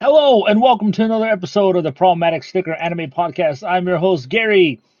Hello and welcome to another episode of the Problematic Sticker Anime Podcast. I'm your host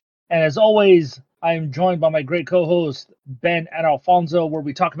Gary, and as always, I am joined by my great co-host Ben and Alfonso, where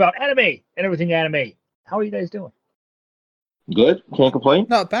we talk about anime and everything anime. How are you guys doing? Good. Can't complain.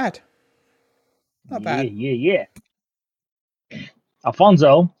 Not bad. Not bad. Yeah.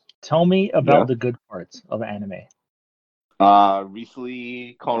 Alfonso, tell me about Yeah. the good parts of anime.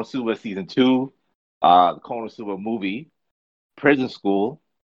 Recently, Konosuba season 2, the Konosuba movie, Prison School,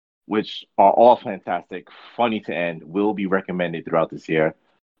 which are all fantastic, funny to end, will be recommended throughout this year.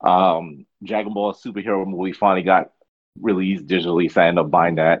 Dragon Ball superhero movie finally got released digitally, so I ended up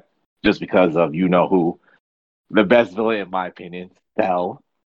buying that just because of you know who, the best villain in my opinion, Cell.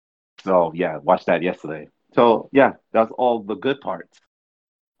 So yeah, watched that yesterday. So yeah, that's all the good parts.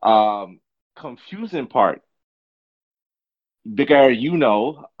 Confusing part. Big Air,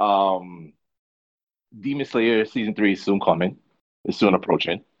 Demon Slayer season 3 is soon coming. It's soon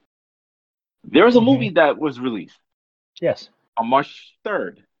approaching. There is a movie that was released Yes. on March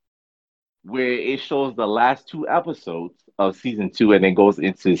 3rd where it shows the last 2 episodes of season 2 and then goes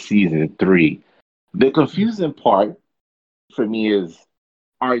into season 3. The confusing part for me is,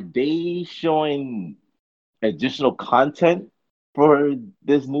 are they showing additional content for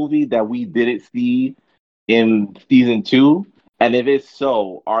this movie that we didn't see in season 2? And if it's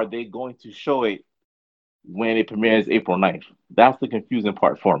so, are they going to show it when it premieres April 9th? That's the confusing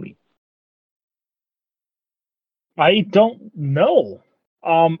part for me. I don't know.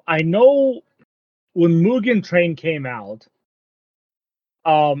 I know when Mugen Train came out,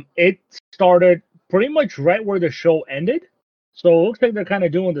 it started pretty much right where the show ended. So it looks like they're kind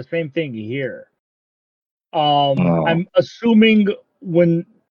of doing the same thing here. I'm assuming when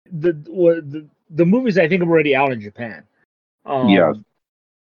the movies I think are already out in Japan. Yeah.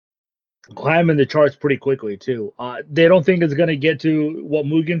 Climbing the charts pretty quickly too. They don't think it's gonna get to what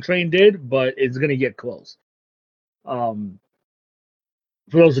Mugen Train did, but it's gonna get close. For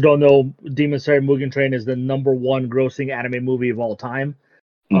those who don't know, Demon Slayer Mugen Train is the #1 grossing anime movie of all time.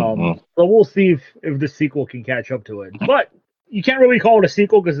 So we'll see if the sequel can catch up to it. But you can't really call it a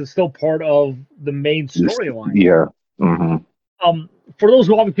sequel because it's still part of the main storyline. Yeah. For those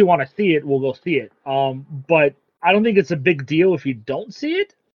who obviously want to see it, we'll go see it. But I don't think it's a big deal if you don't see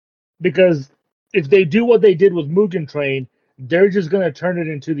it, because if they do what they did with Mugen Train, they're just gonna turn it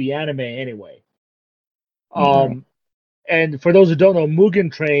into the anime anyway. And for those who don't know, Mugen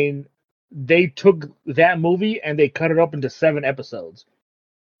Train, they took that movie and they cut it up into 7 episodes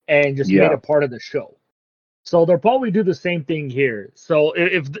and just made it part of the show. So they'll probably do the same thing here. So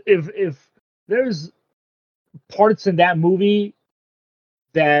if there's parts in that movie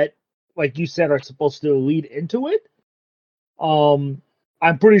that, like you said, are supposed to lead into it,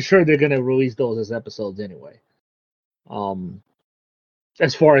 I'm pretty sure they're gonna release those as episodes anyway.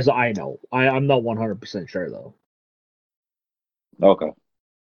 As far as I know, I'm not 100% sure though. Okay.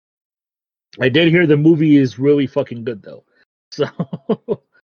 I did hear the movie is really fucking good though. So,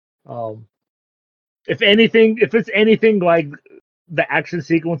 if it's anything like the action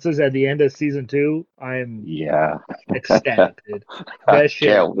sequences at the end of season 2, I'm ecstatic, dude. That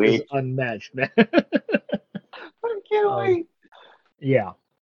shit is unmatched, man. I can't wait. Yeah.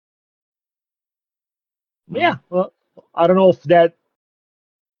 Yeah. Well, I don't know if that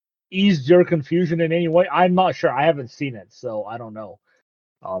eased your confusion in any way. I'm not sure. I haven't seen it, so I don't know.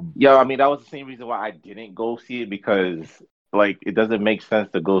 Yeah, I mean that was the same reason why I didn't go see it, because like it doesn't make sense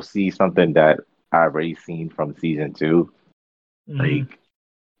to go see something that I already seen from season 2. Like,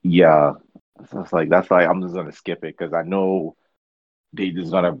 yeah, so it's like that's why I'm just gonna skip it, because I know they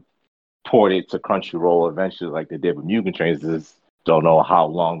just gonna port it to Crunchyroll eventually, like they did with Mugen Train. Just don't know how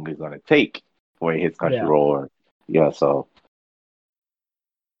long it's gonna take before it hits Crunchyroll. So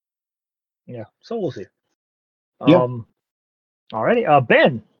so we'll see. Yeah. Alrighty,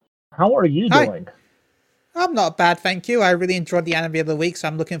 Ben, how are you doing? I'm not bad, thank you. I really enjoyed the anime of the week, so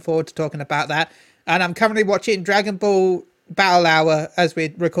I'm looking forward to talking about that. And I'm currently watching Dragon Ball Battle Hour as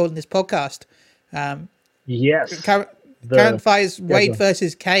we're recording this podcast. Yes. Current fight is Wade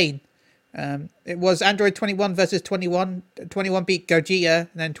versus Kane. It was Android 21 versus 21. 21 beat Gogeta, and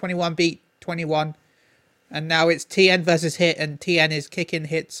then 21 beat 21. And now it's TN versus Hit, and TN is kicking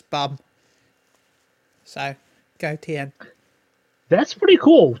Hit's bum. So, go TN. That's pretty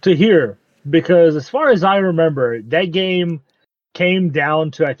cool to hear, because as far as I remember, that game came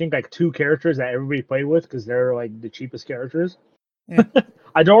down to, I think, like 2 characters that everybody played with, because they're like the cheapest characters. Yeah.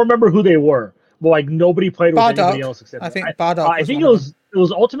 I don't remember who they were, but like nobody played with anybody else except I think Bardock. I think it was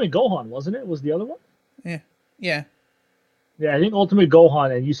Ultimate Gohan, wasn't it? Was the other one? Yeah. I think Ultimate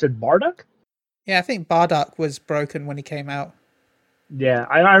Gohan, and you said Bardock? Yeah, I think Bardock was broken when he came out. Yeah,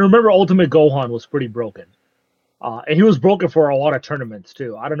 I remember Ultimate Gohan was pretty broken. And he was broken for a lot of tournaments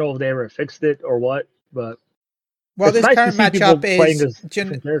too. I don't know if they ever fixed it or what, but well, this nice current matchup is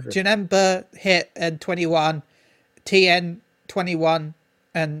Janemba Hit and 21, TN 21,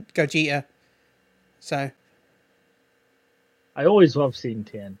 and Gogeta. So I always love seeing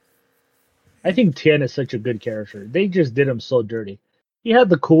Tien. I think Tien is such a good character. They just did him so dirty. He had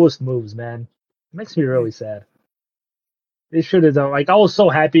the coolest moves, man. It makes me really sad. They should have done, like, I was so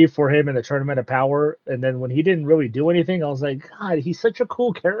happy for him in the Tournament of Power, and then when he didn't really do anything, I was like, God, he's such a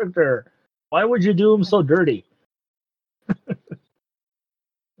cool character. Why would you do him so dirty?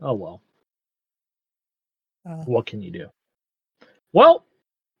 Oh, well. What can you do? Well,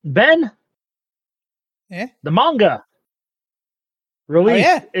 Ben, the manga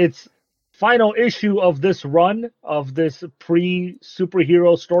released its final issue of this run of this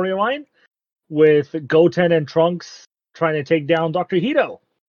pre-superhero storyline with Goten and Trunks trying to take down Dr. Hito.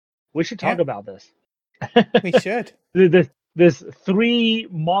 We should talk about this. We should. This 3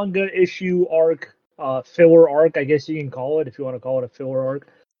 manga issue arc, filler arc, I guess you can call it, if you want to call it a filler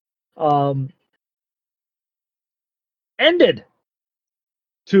arc, ended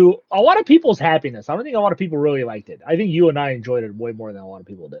to a lot of people's happiness. I don't think a lot of people really liked it. I think you and I enjoyed it way more than a lot of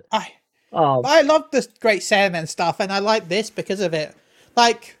people did. I love this Great Saiyaman stuff, and I like this because of it.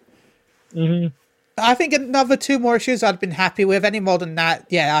 Like, I think another 2 more issues I'd been happy with. Any more than that,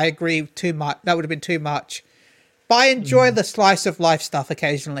 yeah, I agree. Too much. That would have been too much. But I enjoy the slice of life stuff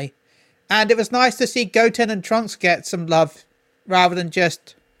occasionally, and it was nice to see Goten and Trunks get some love, rather than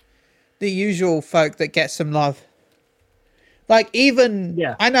just the usual folk that get some love. Like, even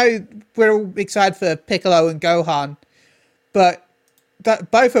I know we're all excited for Piccolo and Gohan, but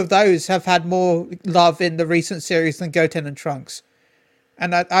both of those have had more love in the recent series than Goten and Trunks,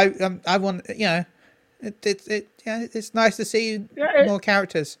 and I want, you know, it's nice to see more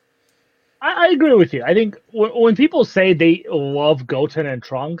characters. I agree with you. I think when people say they love Goten and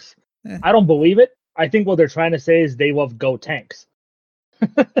Trunks, I don't believe it. I think what they're trying to say is they love Gotenks,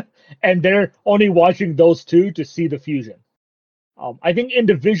 and they're only watching those 2 to see the fusion. I think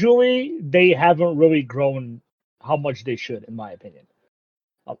individually they haven't really grown how much they should, in my opinion.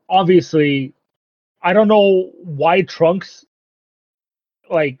 Obviously, I don't know why Trunks,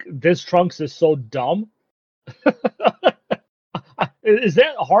 like, this Trunks is so dumb. Is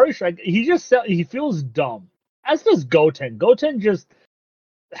that harsh? Like, he feels dumb. As does Goten. Goten just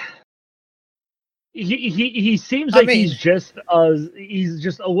he seems like he's just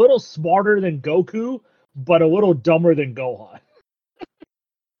a little smarter than Goku, but a little dumber than Gohan.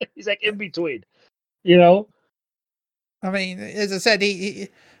 He's like in between, you know? I mean, as I said, he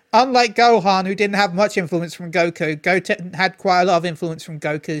unlike Gohan, who didn't have much influence from Goku, Goten had quite a lot of influence from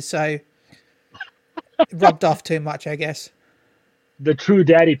Goku, so it rubbed off too much, I guess. The true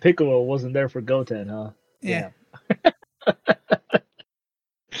Daddy Piccolo wasn't there for Goten, huh? Yeah.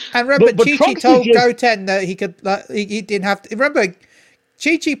 And remember, Chi-Chi told Goten that he could. He didn't have to. Remember,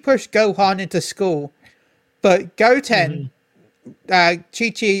 Chi-Chi pushed Gohan into school, but Goten,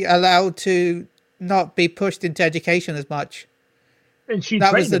 Chi-Chi allowed to not be pushed into education as much. And she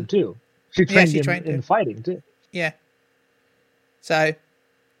trained him too. She trained him in fighting too. Yeah. So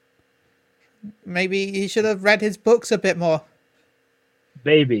maybe he should have read his books a bit more.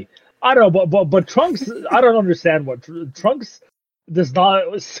 Maybe. I don't know, but Trunks, I don't understand what Trunks does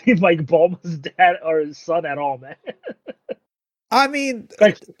not seem like Bulma's dad or his son at all, man. I mean,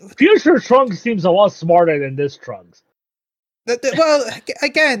 like, future Trunks seems a lot smarter than this Trunks. Well,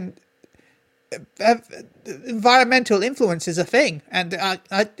 again, environmental influence is a thing, and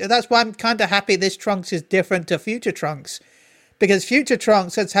that's why I'm kind of happy this Trunks is different to future Trunks, because future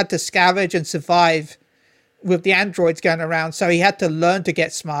Trunks has had to scavenge and survive with the androids going around, so he had to learn to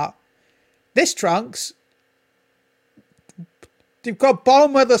get smart. This Trunks, you've got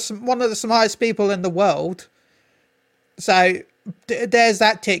Bulma, one of the smartest people in the world, so there's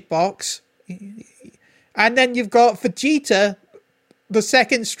that tick box. And then you've got Vegeta, the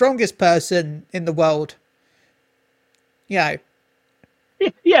second strongest person in the world. You know.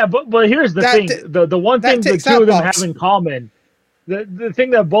 Yeah, but here's the thing. The one thing the 2 of them have in common, the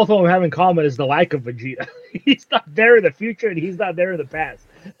thing that both of them have in common is the lack of Vegeta. He's not there in the future, and he's not there in the past.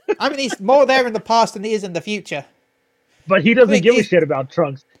 I mean, he's more there in the past than he is in the future. But he doesn't give a shit about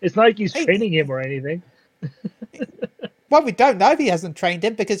Trunks. It's not like he's training him or anything. Well, we don't know if he hasn't trained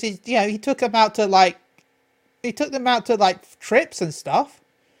him, because he took them out to trips and stuff.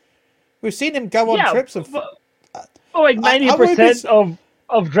 We've seen him go on trips of. Like 90%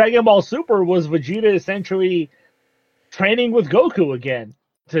 of Dragon Ball Super was Vegeta essentially training with Goku again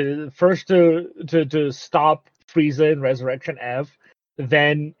to stop Frieza and Resurrection F,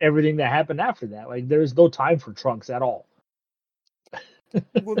 than everything that happened after that. Like, there's no time for Trunks at all.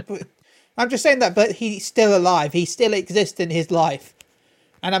 I'm just saying that, but he's still alive. He still exists in his life,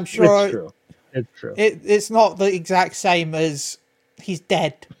 and I'm sure it's true. It's true. It's not the exact same as he's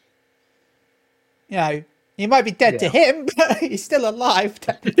dead. You know, he might be dead to him, but he's still alive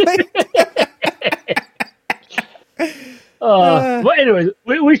technically. But anyways,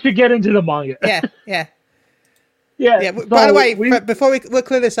 we should get into the manga. Yeah. So by the way, before we'll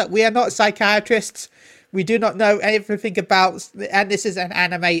clear this up, we are not psychiatrists. We do not know everything about, and this is an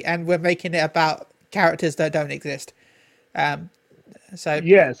anime, and we're making it about characters that don't exist. So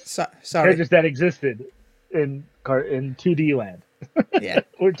yes, sorry, just that existed in 2D land. Yeah,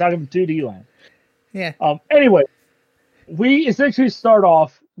 we're talking 2D land. Yeah. Anyway, we essentially start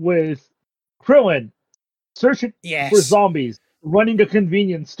off with Krillin searching for zombies, running a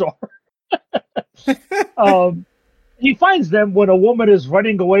convenience store. He finds them when a woman is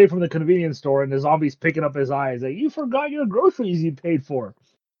running away from the convenience store and the zombie's picking up his eyes. Like, you forgot your groceries you paid for.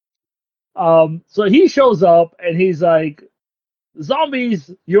 So he shows up and he's like, zombies,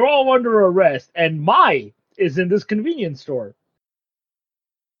 you're all under arrest. And Mai is in this convenience store.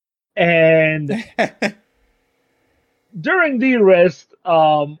 And during the arrest,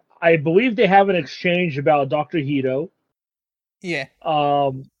 I believe they have an exchange about Dr. Hito. Yeah.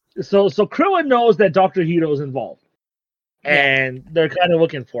 So Krillin knows that Dr. Hito is involved. And they're kind of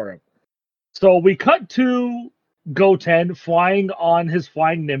looking for him. So we cut to Goten flying on his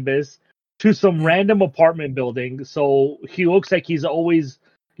flying Nimbus to some random apartment building. So he looks like he's always,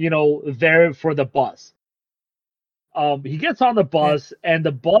 there for the bus. He gets on the bus, and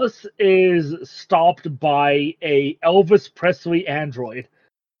the bus is stopped by a Elvis Presley android.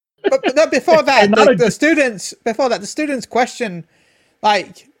 But before that, the students question,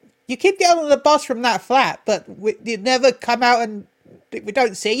 like, you keep getting on the bus from that flat, but you never come out, and we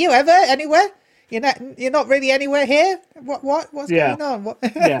don't see you ever anywhere. You're not really anywhere here. What's going on?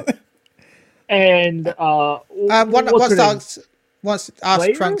 Yeah. And once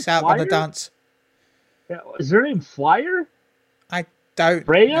asked Trunks out on the dance. Is her name Flyer? I don't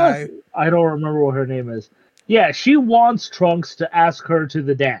Freya? know. I don't remember what her name is. Yeah, she wants Trunks to ask her to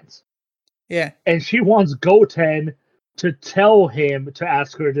the dance. Yeah. And she wants Goten to tell him to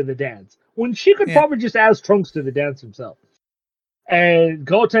ask her to the dance, when she could probably just ask Trunks to the dance himself. And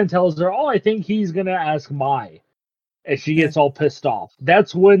Goten tells her, I think he's going to ask Mai. And she gets all pissed off.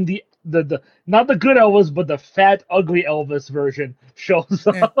 That's when the not the good Elvis, but the fat, ugly Elvis version shows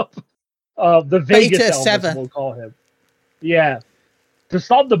up. The Vegas Beta Elvis, 7. we'll call him. Yeah. To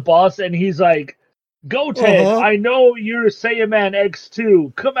stop the bus, and he's like, Goten, I know you're Saiyaman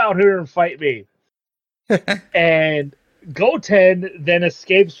X2. Come out here and fight me. And Goten then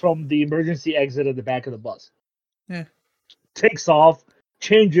escapes from the emergency exit at the back of the bus. Yeah. Takes off,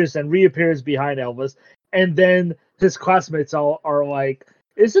 changes, and reappears behind Elvis. And then his classmates are like,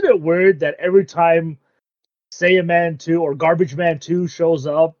 isn't it weird that every time Saiyaman 2 or Garbage Man 2 shows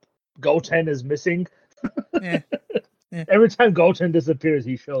up, Goten is missing? Yeah. Every time Goten disappears,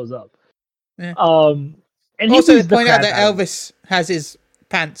 he shows up. Yeah. And also, point out that Elvis has his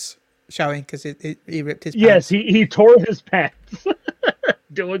pants showing because he ripped his pants. Yes, he tore his pants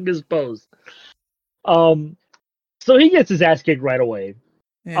doing his pose. So he gets his ass kicked right away.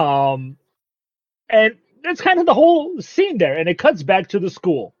 Yeah. And that's kind of the whole scene there, and it cuts back to the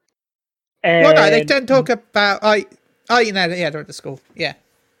school. And well, no, they don't talk about. They're at the school. Yeah.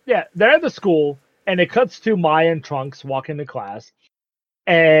 Yeah, they're at the school, and it cuts to Mai and Trunks walking to class.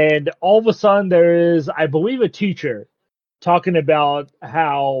 And all of a sudden, there is, I believe, a teacher talking about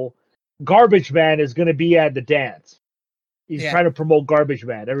how Garbage Man is going to be at the dance. He's trying to promote Garbage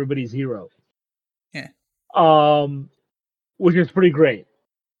Man, everybody's hero. Yeah. Which is pretty great.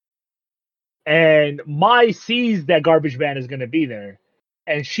 And Mai sees that Garbage Man is going to be there.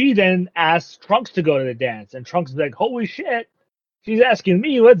 And she then asks Trunks to go to the dance. And Trunks is like, holy shit. She's asking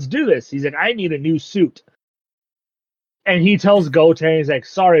me, let's do this. He's like, I need a new suit. And he tells Goten, he's like,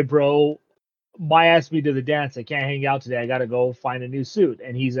 sorry, bro. Mai asked me to the dance. I can't hang out today. I got to go find a new suit.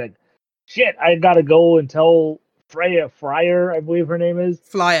 And he's like, shit, I got to go and tell Fryer, I believe her name is.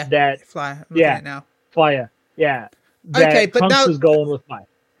 Flyer. Flyer. I'm looking at it now. Flyer. Yeah. Okay, but Trunks now is going with Mai.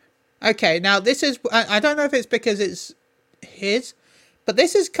 Okay, now this is, I don't know if it's because it's his, but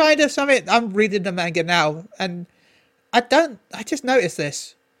this is kind of something, I'm reading the manga now, and I just noticed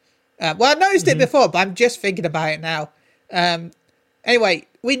this. I noticed it before, but I'm just thinking about it now. Anyway,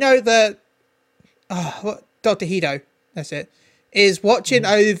 we know that Dr. Hito, that's it, is watching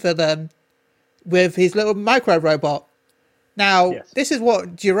over them with his little micro robot. Now, This is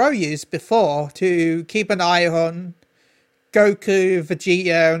what Jiro used before to keep an eye on Goku,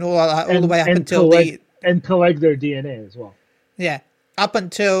 Vegeta, and all the way up until and collect their DNA as well. Yeah, up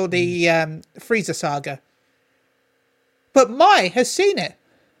until the Frieza saga. But Mai has seen it.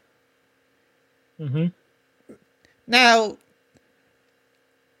 Mm-hmm. Now,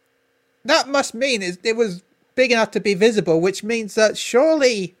 that must mean it was big enough to be visible, which means that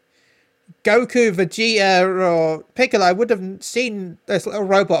surely Goku, Vegeta, or Piccolo would have seen this little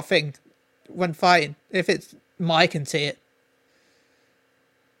robot thing when fighting, if it's Mai can see it.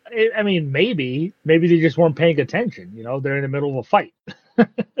 I mean, maybe they just weren't paying attention. You know, they're in the middle of a fight.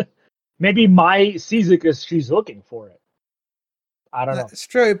 Maybe Mai sees it because she's looking for it. I don't know. It's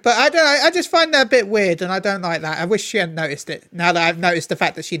true, but I don't. I just find that a bit weird, and I don't like that. I wish she hadn't noticed it. Now that I've noticed the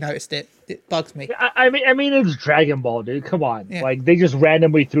fact that she noticed it, it bugs me. I mean, it's Dragon Ball, dude. Come on, like they just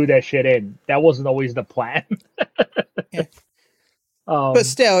randomly threw that shit in. That wasn't always the plan. Yeah. But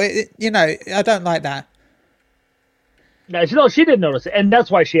still, I don't like that. No, she didn't notice it, and that's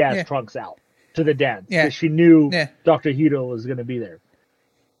why she asked Trunks out to the dance. Yeah, because she knew Dr. Hito was going to be there.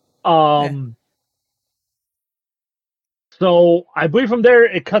 So I believe from there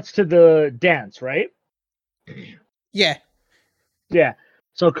it cuts to the dance, right? Yeah. Yeah.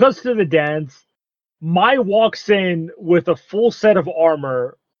 So it cuts to the dance. Mai walks in with a full set of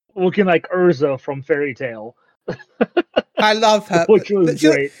armor, looking like Urza from Fairy Tail. I love her. Which was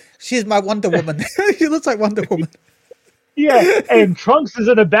great. She's my Wonder Woman. She looks like Wonder Woman. Yeah, and Trunks is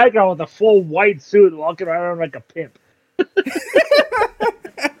in the background with a full white suit, walking around like a pimp.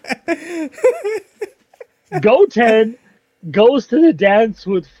 Goten goes to the dance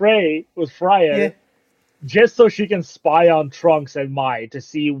with Freya, just so she can spy on Trunks and Mai to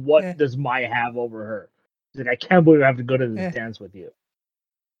see what does Mai have over her. She's like, I can't believe I have to go to this dance with you.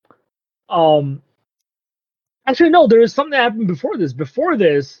 Actually, no, there is something that happened before this. Before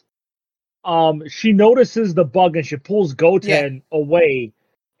this, she notices the bug and she pulls Goten away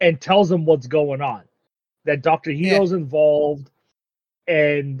and tells him what's going on. That Dr. Hito's involved,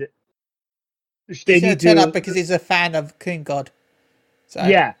 and they need to turn up because he's a fan of King God. So.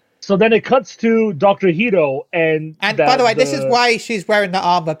 Yeah. So then it cuts to Dr. Hito and by the way, this is why she's wearing the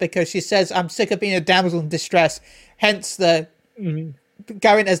armor, because she says, I'm sick of being a damsel in distress, hence the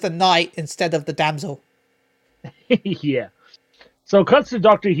going as the knight instead of the damsel. Yeah. So it cuts to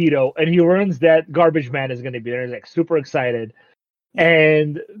Dr. Hito, and he learns that Garbage Man is going to be there. He's like super excited.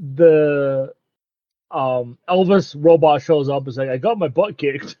 And the Elvis robot shows up and is like, I got my butt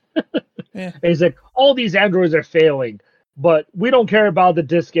kicked. And he's like, all these androids are failing, but we don't care about the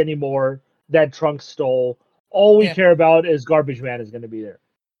disc anymore that Trunks stole. All we care about is Garbage Man is going to be there.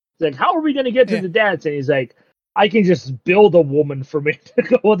 He's like, how are we going to get to the dance? And he's like, I can just build a woman for me to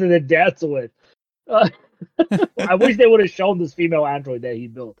go to the dance with. I wish they would have shown this female android that he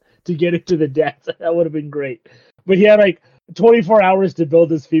built to get into the dance. That would have been great. But he had like 24 hours to build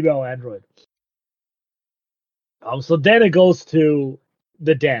this female android. So then it goes to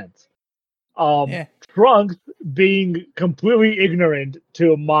the dance. Trunks, being completely ignorant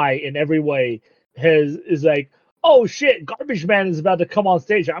to Mai in every way, is like, oh shit, Garbage Man is about to come on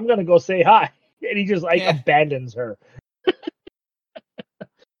stage. I'm gonna go say hi. And he just abandons her.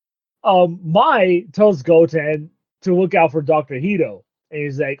 Mai tells Goten to look out for Dr. Hito. And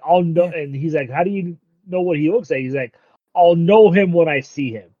he's like, I'll know. And he's like, how do you know what he looks like? He's like, I'll know him when I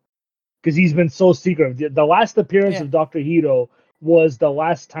see him. Because he's been so secretive. The last appearance of Dr. Hito was the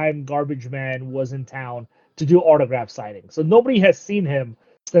last time Garbage Man was in town to do autograph signing. So nobody has seen him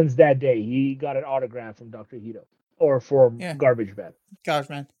since that day. He got an autograph from Dr. Hito. Or from Garbage Man. Garbage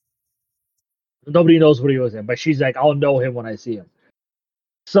Man. Nobody knows what he was in. But she's like, I'll know him when I see him.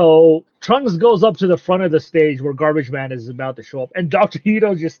 So Trunks goes up to the front of the stage where Garbage Man is about to show up, and Dr.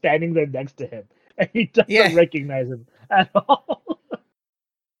 Hito's just standing there next to him, and he doesn't recognize him at all.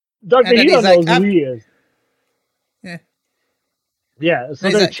 Dr. Hito knows who he is. Yeah. Yeah. So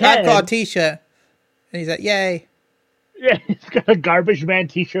he's like, I've got a t-shirt. And he's like, yay. Yeah, he's got a Garbage Man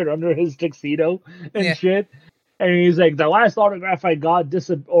t-shirt under his tuxedo and shit. And he's like, the last autograph I got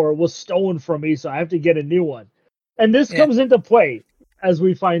was stolen from me, so I have to get a new one. And this comes into play. As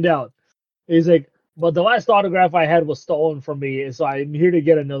we find out, he's like, but the last autograph I had was stolen from me, so I'm here to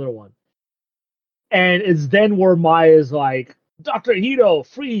get another one. And it's then where Mai is like, Dr. Hito,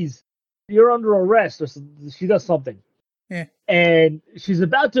 freeze, you're under arrest. Or she does something. Yeah. And she's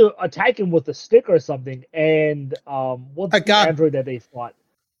about to attack him with a stick or something. And what's the android that they fought?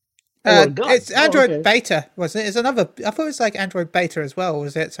 It's Android Beta, wasn't it? It's another. I thought it was like Android Beta as well. Or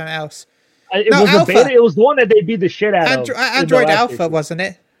was it something else? It was Alpha. Beta. It was the one that they beat the shit out of. Android Alpha, wasn't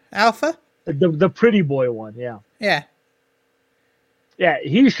it? Alpha? The pretty boy one, yeah. Yeah. Yeah,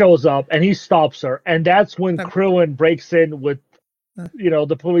 he shows up and he stops her, and that's when Krillin breaks in with,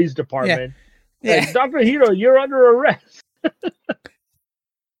 the police department. Yeah. Like, Dr. Hito, you're under arrest.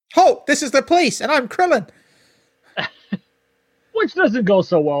 Halt! This is the police, and I'm Krillin. Which doesn't go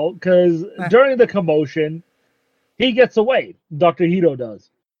so well, because during the commotion, he gets away. Dr. Hito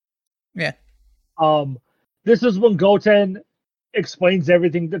does. Yeah. This is when Goten explains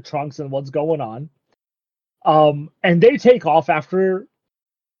everything to Trunks and what's going on. And they take off after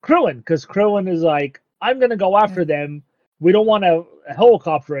Krillin, because Krillin is like, I'm going to go after them. We don't want a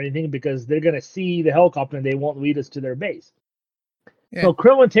helicopter or anything because they're going to see the helicopter and they won't lead us to their base. Yeah. So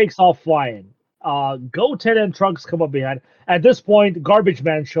Krillin takes off flying. Goten and Trunks come up behind. At this point, Garbage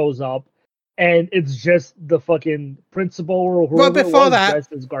Man shows up, and it's just the fucking principal or whoever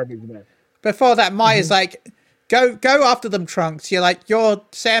dressed as Garbage Man. Before that, Maya's like, go after them, Trunks. You're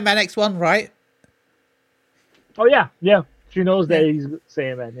Saiyaman X1, right? Oh, yeah. She knows that he's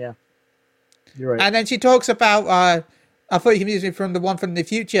Saiyaman, yeah. You're right. And then she talks about, I thought you could use me from the one from the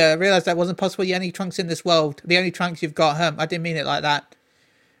future. I realized that wasn't possible. The only Trunks in this world. The only Trunks you've got. I didn't mean it like that.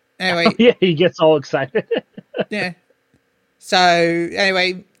 Anyway. Yeah, he gets all excited. Yeah. So,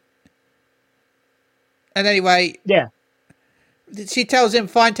 anyway. Yeah. She tells him,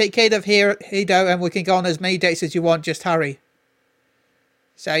 fine, take care of Hito, and we can go on as many dates as you want. Just hurry.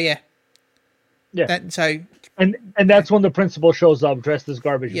 So, yeah. Yeah. And that's when the principal shows up dressed as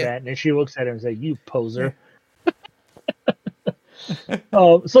Garbage Man, and she looks at him and says, "You poser."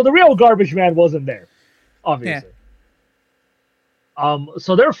 So the real Garbage Man wasn't there, obviously. Yeah.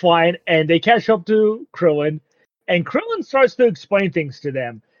 So they're flying, and they catch up to Krillin, and Krillin starts to explain things to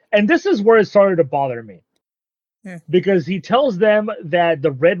them. And this is where it started to bother me. Yeah. Because he tells them that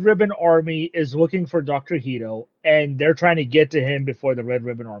the Red Ribbon Army is looking for Dr. Hito, and they're trying to get to him before the Red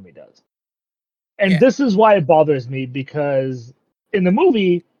Ribbon Army does. And this is why it bothers me, because in the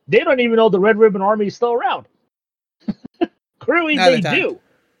movie, they don't even know the Red Ribbon Army is still around. Clearly they do.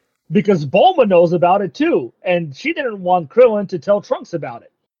 Because Bulma knows about it too, and she didn't want Krillin to tell Trunks about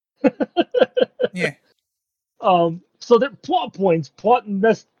it. Yeah. So that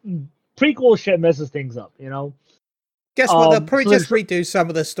prequel shit messes things up, Guess what? They'll probably just redo some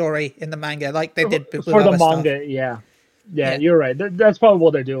of the story in the manga, like they did with for the manga. Stuff. Yeah, you're right. That's probably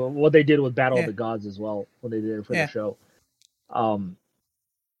what they're doing. What they did with Battle of the Gods as well, when they did it for the show.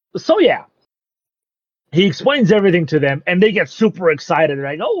 So yeah, he explains everything to them, and they get super excited. They're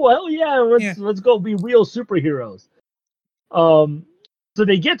like, "Oh well, let's go be real superheroes." So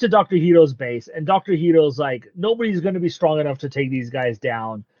they get to Dr. Hito's base, and Dr. Hito's like, "Nobody's going to be strong enough to take these guys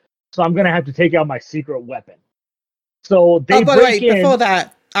down, so I'm going to have to take out my secret weapon." So they break in. Before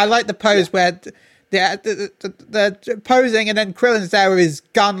that, I like the pose where they're posing, and then Krillin's there with his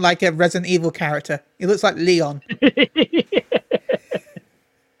gun like a Resident Evil character. He looks like Leon.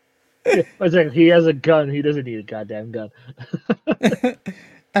 He has a gun. He doesn't need a goddamn gun.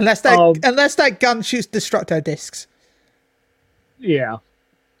 unless that gun shoots Destructo discs. Yeah.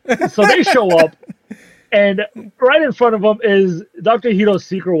 So they show up, and right in front of them is Dr. Hito's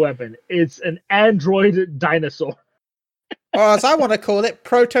secret weapon. It's an android dinosaur. Or as I want to call it,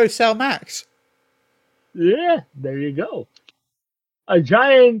 Proto Cell Max. Yeah, there you go. A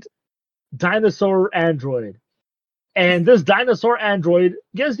giant dinosaur android. And this dinosaur android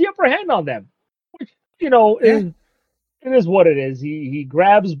gets the upper hand on them. Which, it is what it is. He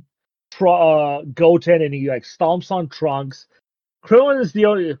grabs Goten and he stomps on Trunks.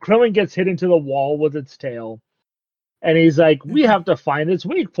 Krillin gets hit into the wall with its tail. And he's like, we have to find its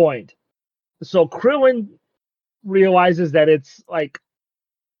weak point. So Krillin realizes that it's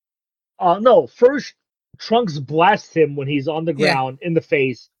first Trunks blasts him when he's on the ground in the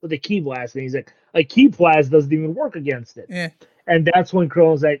face with a ki blast, and he's like, a ki blast doesn't even work against it. Yeah. And that's when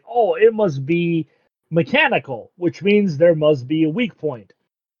Krillin's like, oh, it must be mechanical, which means there must be a weak point.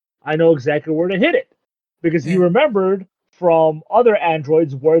 I know exactly where to hit it. Because he remembered from other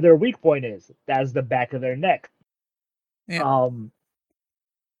androids where their weak point is. That's the back of their neck. Yeah.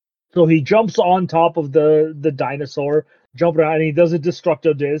 So he jumps on top of the dinosaur, jumping around, and he does a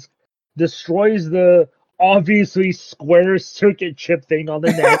Destructo disc, destroys the obviously square circuit chip thing on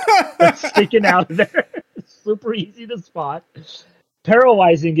the neck that's sticking out of there. It's super easy to spot.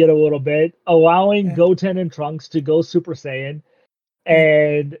 Paralyzing it a little bit, allowing Goten and Trunks to go Super Saiyan,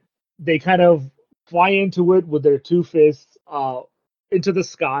 and they kind of fly into it with their two fists into the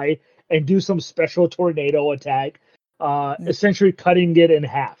sky and do some special tornado attack, essentially cutting it in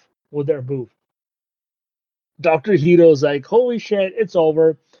half with their move. Dr. Hito's like, holy shit, it's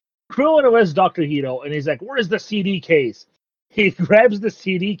over. Krillin arrests Dr. Hito, and he's like, where's the CD case? He grabs the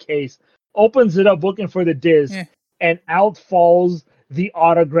CD case, opens it up looking for the disc, and out falls the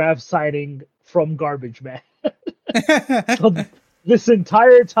autograph signing from Garbage Man. So this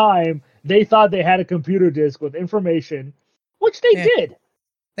entire time, they thought they had a computer disk with information, which they did.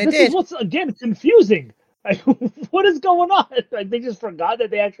 This is what's, again, confusing. Like, what is going on? Like, they just forgot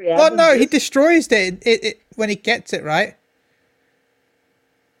that they actually have. Well, no, he destroys it when he gets it, right?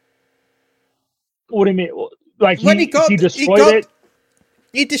 What do you mean? Like, he destroyed it?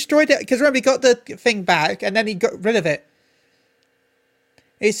 He destroyed it because remember, he got the thing back and then he got rid of it.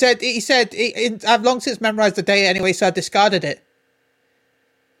 He said, I've long since memorized the data anyway, so I discarded it.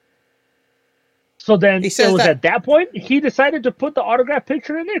 So then it was at that point he decided to put the autograph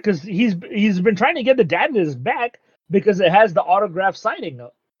picture in there because he's been trying to get the data back because it has the autograph signing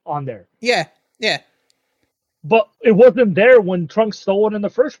on there. Yeah. But it wasn't there when Trunks stole it in the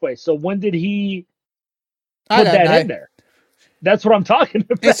first place. So when did he put that in there? That's what I'm talking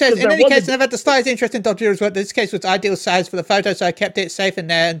about. It says, in any case, I never had the slightest interest in Dr. Doolittle's work. This case was ideal size for the photo, so I kept it safe in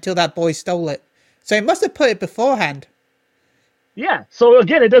there until that boy stole it. So he must have put it beforehand. Yeah. So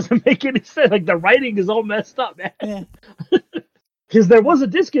again, it doesn't make any sense. Like, the writing is all messed up, man. Yeah. Because there was a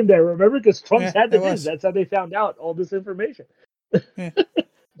disc in there, remember? Because Trunks had the disc. That's how they found out all this information. Yeah.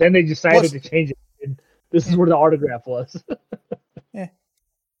 Then they decided to change it. And this is where the autograph was. Yeah.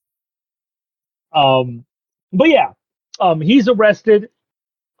 But yeah. He's arrested.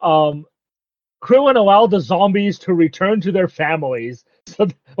 Krillin allowed the zombies to return to their families. So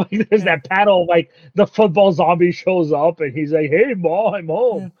like, there's that panel, like the football zombie shows up and he's like, "Hey, Ma, I'm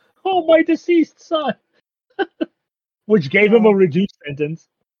home. Yeah. Oh, my deceased son," which gave him a reduced sentence.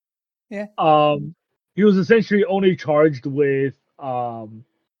 Yeah. He was essentially only charged with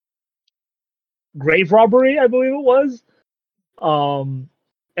grave robbery, I believe it was, and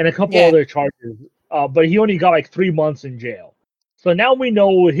a couple other charges. But he only got like 3 months in jail. So now we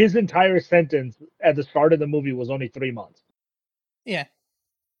know his entire sentence at the start of the movie was only 3 months. Yeah.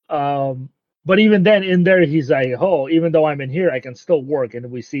 But even then, in there, he's like, "Oh, even though I'm in here, I can still work." And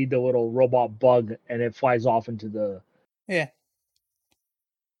we see the little robot bug, and it flies off into the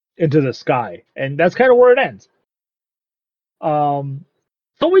sky, and that's kind of where it ends.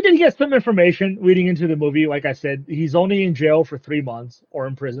 So we did get some information leading into the movie. Like I said, he's only in jail for 3 months, or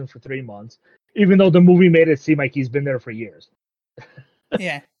in prison for 3 months, even though the movie made it seem like he's been there for years.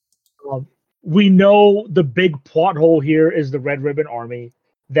 Yeah. We know the big plot hole here is the Red Ribbon Army,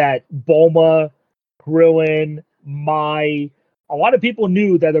 that Bulma, Krillin, Mai, a lot of people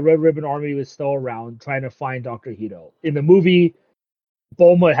knew that the Red Ribbon Army was still around trying to find Dr. Hito. In the movie,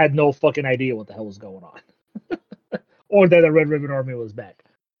 Bulma had no fucking idea what the hell was going on. Or that the Red Ribbon Army was back.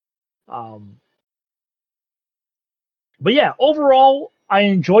 But yeah, overall, I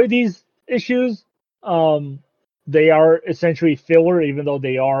enjoy these issues. They are essentially filler, even though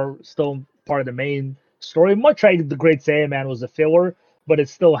they are still part of the main story. Much like The Great Saiyaman was a filler, but it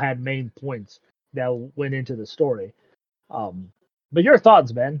still had main points that went into the story. But your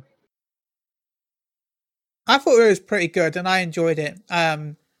thoughts, Ben? I thought it was pretty good, and I enjoyed it.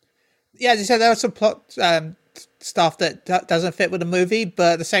 As you said, there was some plot stuff that doesn't fit with the movie,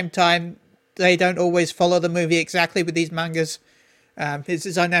 but at the same time, they don't always follow the movie exactly with these mangas. It's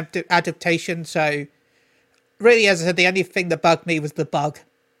its own adaptation, so really, as I said, the only thing that bugged me was the bug.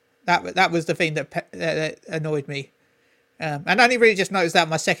 That was the thing that annoyed me. And I only really just noticed that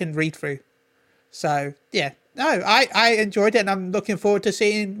my second read through. So yeah, no, I enjoyed it, and I'm looking forward to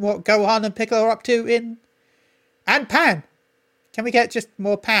seeing what Gohan and Piccolo are up to and Pan. Can we get just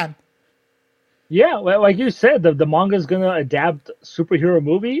more Pan? Yeah, well, like you said, the manga's gonna adapt superhero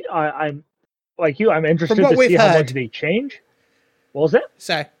movie. I'm like you. I'm interested to see how much they change. What was it?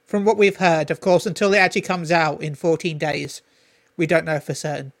 So from what we've heard, of course, until it actually comes out in 14 days, we don't know for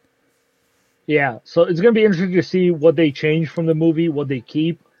certain. Yeah, so it's going to be interesting to see what they change from the movie, what they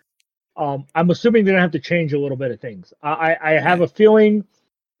keep. I'm assuming they're going to have to change a little bit of things. I have a feeling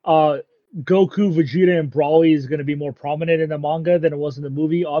Goku, Vegeta, and Broly is going to be more prominent in the manga than it was in the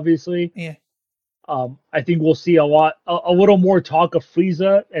movie, obviously. Yeah. I think we'll see a little more talk of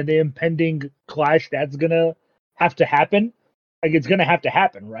Frieza and the impending clash that's going to have to happen. Like, it's going to have to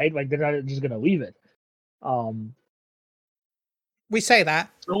happen, right? Like, they're not just going to leave it. We say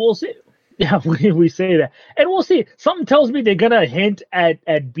that. So we'll see. Yeah, we say that. And we'll see. Something tells me they're going to hint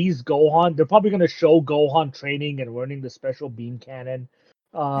at Beast Gohan. They're probably going to show Gohan training and learning the special beam cannon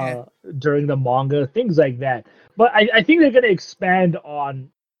during the manga, things like that. But I think they're going to expand on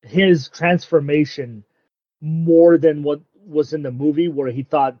his transformation more than what was in the movie, where he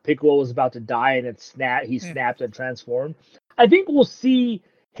thought Piccolo was about to die and he snapped and transformed. I think we'll see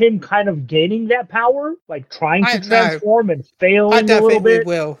him kind of gaining that power, like trying to transform and failing a little bit.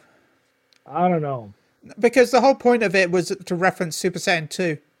 Will. I don't know. Because the whole point of it was to reference Super Saiyan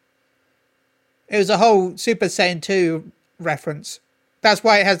 2. It was a whole Super Saiyan 2 reference. That's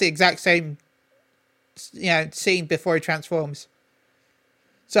why it has the exact same, scene before he transforms.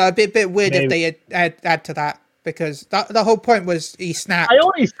 So it'd be a bit weird if they add to that, because the whole point was he snapped. I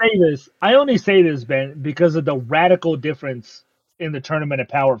only say this, Ben, because of the radical difference in the Tournament of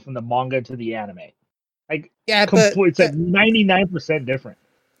Power from the manga to the anime. It's like 99% different.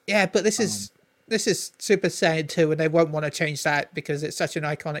 Yeah, but this is Super Saiyan 2, and they won't want to change that because it's such an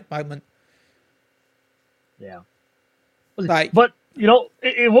iconic moment. Yeah. But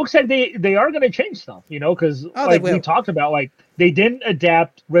it looks like they are going to change stuff, because we talked about, they didn't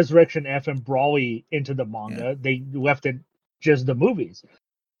adapt Resurrection F and Broly into the manga. Yeah. They left it just the movies.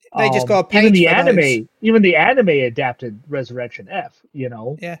 They just got a page even the for anime. those. Even the anime adapted Resurrection F.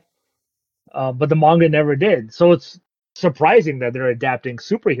 Yeah. But the manga never did. So it's surprising that they're adapting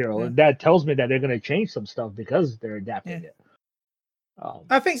Superhero, and that tells me that they're going to change some stuff because they're adapting it.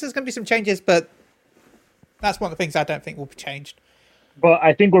 I think there's going to be some changes, but that's one of the things I don't think will be changed. But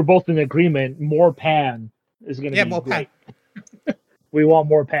I think we're both in agreement. More Pan is going to be more great. Pan. We want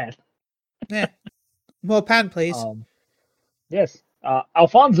more Pan. Yeah, more Pan, please. Yes,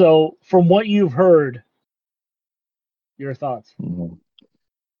 Alfonso. From what you've heard, your thoughts?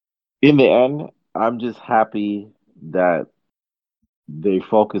 In the end, I'm just happy that they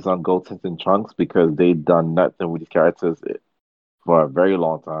focus on Gotenks and Trunks because they've done nothing with these characters for a very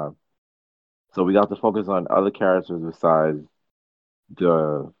long time. So we got to focus on other characters besides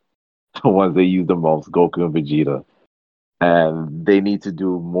the ones they use the most, Goku and Vegeta. And they need to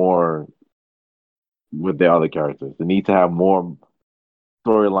do more with the other characters. They need to have more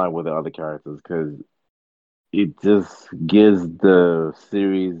storyline with the other characters because it just gives the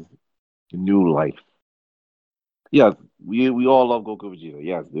series new life. Yes, we all love Goku and Vegeta.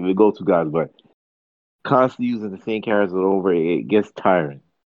 Yes, they're the go-to guys, but constantly using the same characters over, it gets tiring.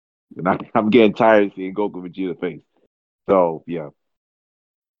 And I'm getting tired of seeing Goku and Vegeta face. So, yeah.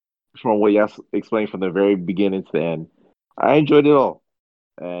 From what you explained from the very beginning to the end, I enjoyed it all.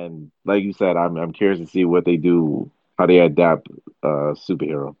 And like you said, I'm curious to see what they do, how they adapt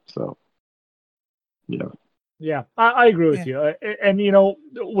Superhero. So, yeah. Yeah, I agree with you. And,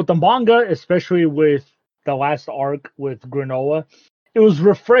 with the manga, especially with the last arc with Granola, it was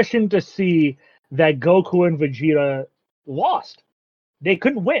refreshing to see that Goku and Vegeta lost. They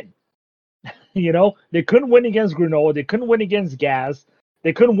couldn't win. They couldn't win against Granola. They couldn't win against Gas.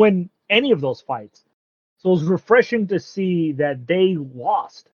 They couldn't win any of those fights. So it was refreshing to see that they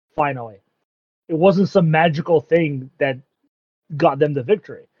lost, finally. It wasn't some magical thing that got them the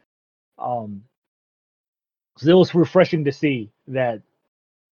victory. So it was refreshing to see that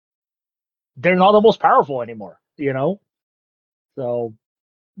they're not the most powerful anymore, So,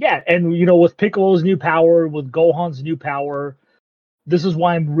 yeah, and, with Piccolo's new power, with Gohan's new power, this is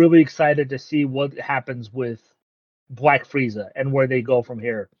why I'm really excited to see what happens with Black Frieza and where they go from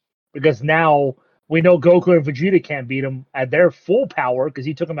here. Because now we know Goku and Vegeta can't beat him at their full power because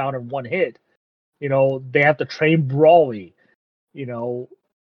he took him out in one hit. They have to train Broly.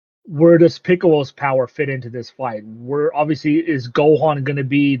 Where does Piccolo's power fit into this fight? Where obviously is Gohan going to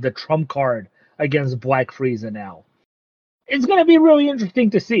be the trump card against Black Frieza now? It's going to be really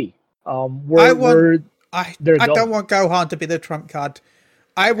interesting to see. I don't want Gohan to be the trump card.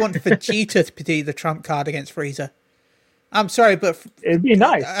 I want Vegeta to be the trump card against Frieza. I'm sorry, but it'd be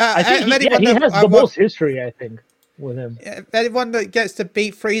nice. I think he has the most history, I think, with him. If anyone that gets to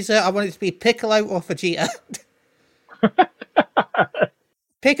beat Frieza, I want it to be Piccolo or Vegeta.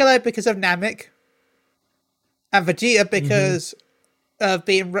 Piccolo because of Namek, and Vegeta because of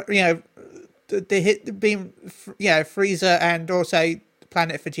being, being Frieza and also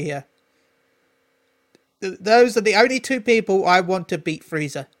Planet Vegeta. Those are the only two people I want to beat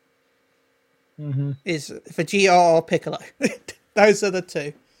Frieza. Is Vegeta or Piccolo. Those are the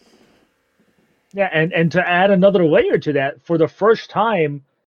two. Yeah, and to add another layer to that, for the first time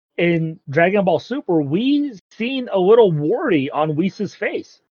in Dragon Ball Super, we've seen a little worry on Whis'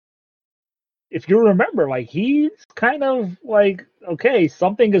 face. If you remember, he's kind of okay,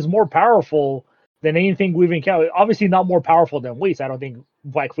 something is more powerful than anything we've encountered. Obviously not more powerful than Whis. I don't think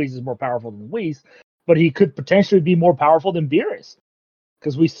Black Frieza is more powerful than Whis, but he could potentially be more powerful than Beerus.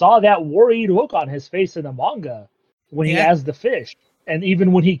 Because we saw that worried look on his face in the manga when he asked the fish. And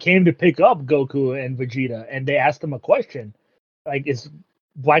even when he came to pick up Goku and Vegeta and they asked him a question, is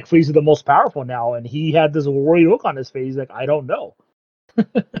Black Frieza the most powerful now? And he had this worried look on his face. He's like, I don't know.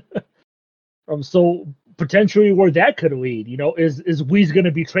 So potentially where that could lead, is Whis going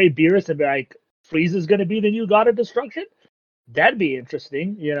to betray Beerus and be like, Frieza's going to be the new god of destruction? That'd be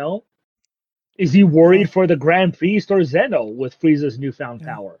interesting, Is he worried for the Grand Feast or Zeno with Frieza's newfound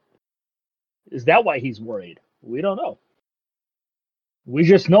power? Is that why he's worried? We don't know. We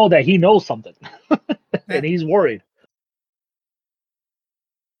just know that he knows something, and he's worried.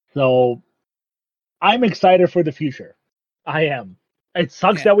 So, I'm excited for the future. I am. It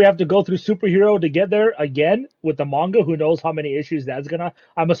sucks that we have to go through Superhero to get there again with the manga. Who knows how many issues that's gonna?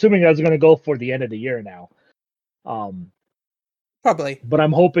 I'm assuming that's gonna go for the end of the year now. Probably. But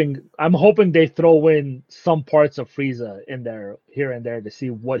I'm hoping they throw in some parts of Frieza in there here and there to see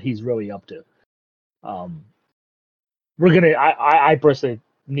what he's really up to. I personally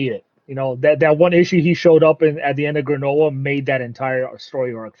need it. You know, that one issue he showed up in at the end of Granola made that entire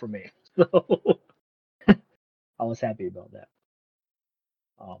story arc for me. So I was happy about that.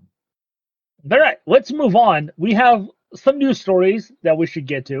 All right, let's move on. We have some news stories that we should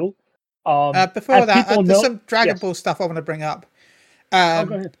get to. Before that, there's some Dragon Ball stuff I want to bring up. Go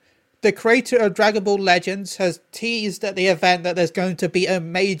ahead. The creator of Dragon Ball Legends has teased at the event that there's going to be a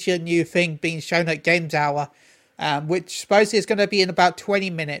major new thing being shown at Games Hour, which supposedly is going to be in about 20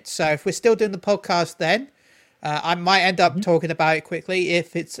 minutes. So if we're still doing the podcast then, I might end up talking about it quickly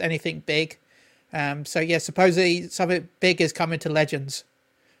if it's anything big. Supposedly something big is coming to Legends.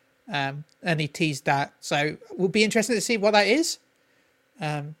 And he teased that. So we'll be interested to see what that is.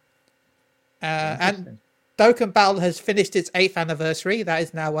 And Dokkan Battle has finished its 8th anniversary. That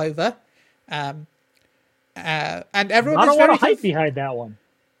is now over. And everyone is very hype behind that one.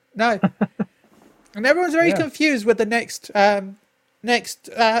 No. And everyone's very confused with the next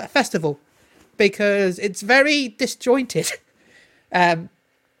festival because it's very disjointed. The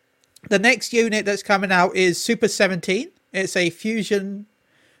next unit that's coming out is Super 17. It's a fusion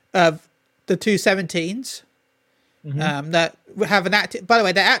of the two 17s. That have an active. By the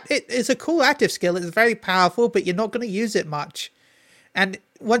way, it is a cool active skill. It's very powerful, but you're not going to use it much. And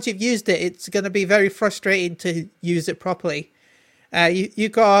once you've used it, it's going to be very frustrating to use it properly. You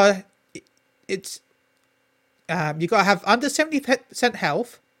got to have under 70%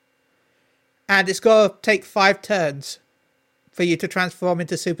 health, and it's got to take 5 turns for you to transform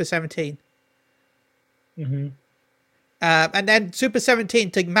into Super 17. And then Super 17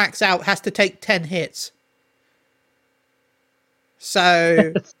 to max out has to take 10 hits.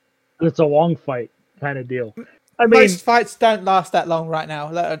 So it's a long fight kind of deal. I mean, most fights don't last that long right now.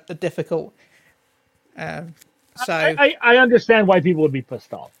 They're difficult. I understand why people would be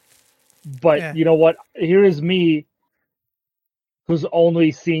pissed off, but you know what? Here is me, who's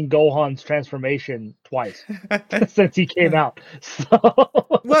only seen Gohan's transformation twice since he came out. So,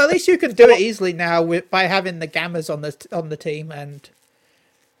 well, at least you can do it easily now by having the Gammas on the team and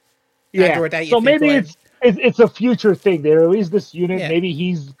Android 8. So maybe it's a future thing. They release this unit. Maybe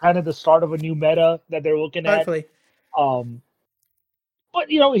he's kind of the start of a new meta that they're looking at. Hopefully. But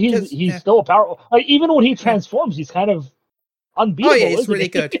you know, he's still a powerful. Like, even when he transforms, he's kind of unbeatable. Oh yeah, it's really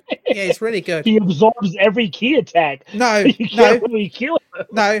good. Yeah, it's really good. He absorbs every key attack. You can't really kill him.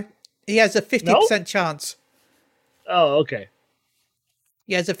 No, he has a 50% chance. Oh, okay.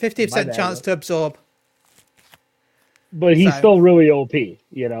 He has a 50% chance to absorb. But he's still really OP,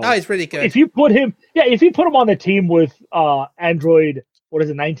 you know. Oh, he's really good. If you put him on the team with Android,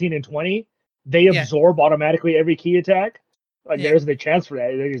 19 and 20, they absorb automatically every key attack. Like there's the chance for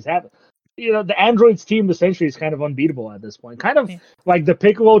that. They just have it. You know, the Androids team essentially is kind of unbeatable at this point. Kind of like the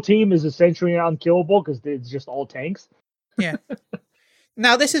Piccolo team is essentially unkillable because it's just all tanks. Yeah.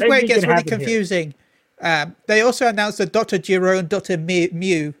 Now this is where it gets really confusing. They also announced that Dr. Gero and Dr.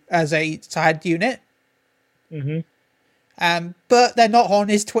 Mew as a side unit. But they're not on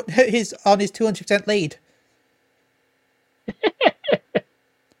his 200% lead.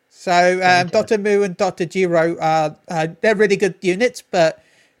 So Dr. Mu and Dr. Gero are they're really good units, but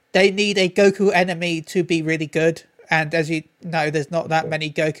they need a Goku enemy to be really good. And as you know, there's not that many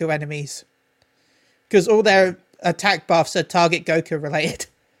Goku enemies because all their attack buffs are target Goku related.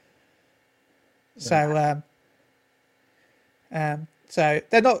 So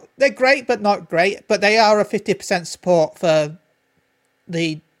they're great, but not great. But they are a 50% support for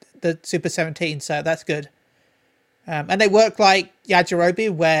the Super 17, so that's good. And they work like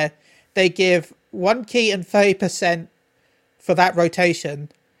Yajirobe, where they give 1 key and 30% for that rotation.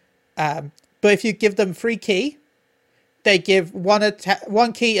 But if you give them 3 key, they give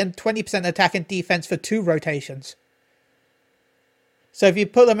 1 key and 20% attack and defense for 2 rotations. So if you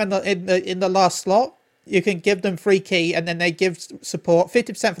put them in the last slot, you can give them 3 key, and then they give support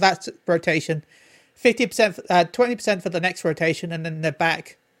 50% for that rotation, 50%, 20% for the next rotation, and then they're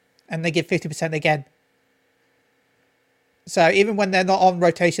back, and they give 50% again. So even when they're not on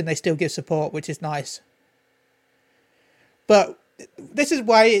rotation, they still give support, which is nice. But this is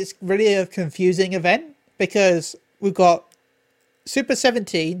why it's really a confusing event, because we've got Super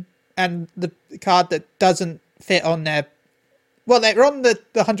 17 and the card that doesn't fit on there. Well, they're on the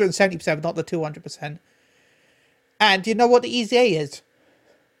 170%, but not the 200%. And you know what the EZA is?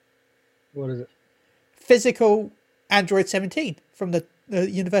 What is it? Physical Android 17 from the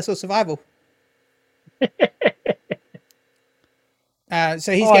Universal Survival.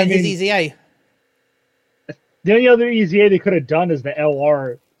 So he's getting his EZA. The only other EZA they could have done is the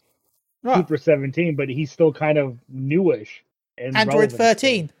LR Super 17, but he's still kind of newish. And Android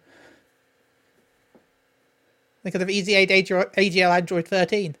 13. Still. They could have EZA'd AGL Android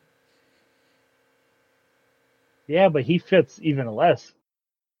 13. Yeah, but he fits even less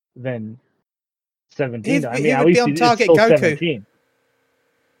than 17. He would be on target Goku. 17.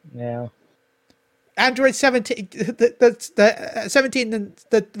 Yeah. Android 17, the 17,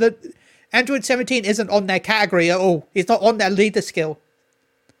 the Android 17 isn't on their category at all. He's not on their leader skill.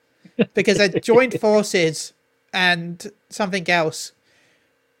 Because they're joined forces and something else.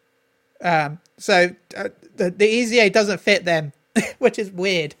 So the EZA doesn't fit them, which is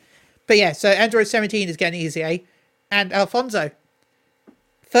weird. But yeah, so Android 17 is getting EZA. And Alfonso.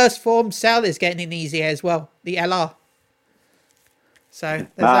 First Form Cell is getting an EZA as well. The LR. So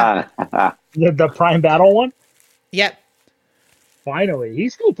there's that. The Prime Battle one? Yep. Finally.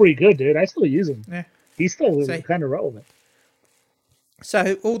 He's still pretty good, dude. I still use him. Yeah. He's still kind of relevant.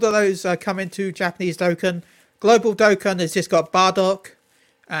 So all of those come into Japanese Dokkan. Global Dokkan has just got Bardock.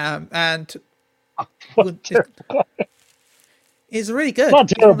 And he's really good. Not terrible.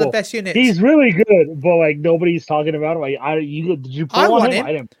 He's one of the best units. He's really good, but like nobody's talking about him. Like, did you pull on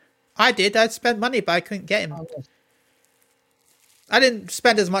him? I did. I'd spend money, but I couldn't get him. I didn't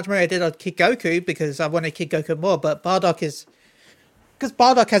spend as much money as I did on Kid Goku because I wanted Kid Goku more, but Bardock is... Because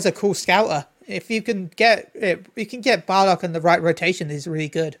Bardock has a cool scouter. If you can get it, you can get Bardock in the right rotation, is really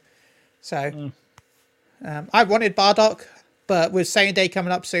good. So, I wanted Bardock, but with Saiyan Day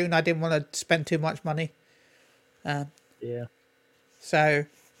coming up soon, I didn't want to spend too much money. Yeah. So,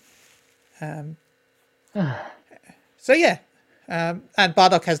 so yeah. And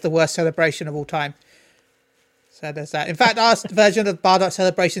Bardock has the worst celebration of all time. So there's that. In fact, our version of Bardock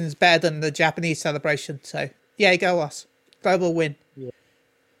celebration is better than the Japanese celebration. So yeah, go us. Global win. Yeah.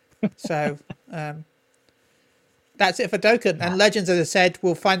 So that's it for Dokkan. And Legends, as I said,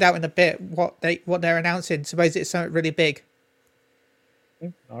 we'll find out in a bit what they're announcing. Suppose it's something really big.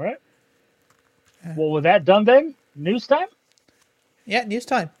 All right. Well, with that done then, news time? Yeah, news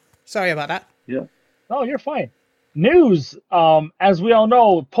time. Sorry about that. Yeah. Oh, you're fine. News. As we all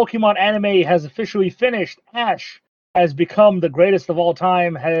know, Pokemon anime has officially finished. Ash has become the greatest of all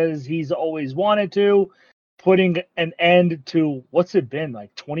time, as he's always wanted to, putting an end to, what's it been,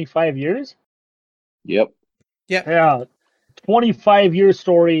 like 25 years? Yep. Yeah. 25-year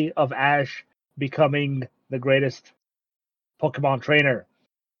story of Ash becoming the greatest Pokemon trainer.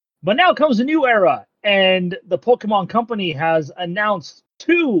 But now comes a new era, and the Pokemon Company has announced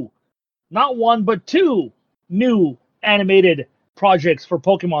not one, but two new animated projects for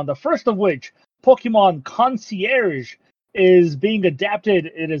Pokemon. The first of which, Pokemon Concierge, is being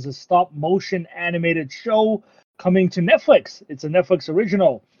adapted. It is a stop-motion animated show coming to Netflix. It's a Netflix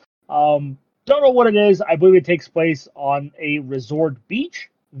original. Don't know what it is. I believe it takes place on a resort beach,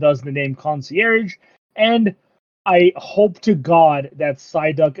 thus the name Concierge. And I hope to God that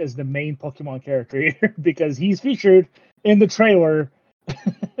Psyduck is the main Pokemon character here, because he's featured in the trailer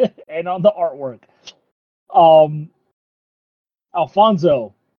and on the artwork.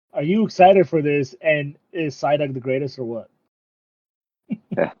 Alfonso, are you excited for this? And is Psyduck the greatest or what?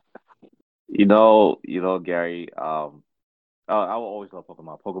 You know, Gary. I will always love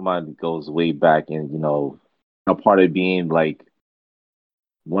Pokemon. Pokemon goes way back, and a part of being like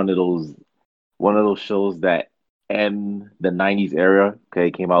one of those shows that end the '90s era. Okay,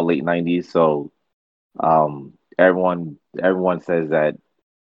 it came out late '90s, so everyone says that.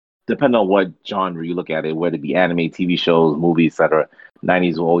 Depending on what genre you look at it, whether it be anime, TV shows, movies, etc.,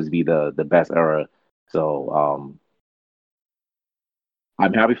 '90s will always be the best era. So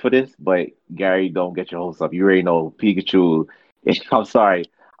I'm happy for this, but Gary, don't get your hopes up. You already know Pikachu. I'm sorry,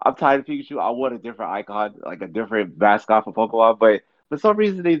 I'm tired of Pikachu. I want a different icon, like a different mascot for Pokemon. But for some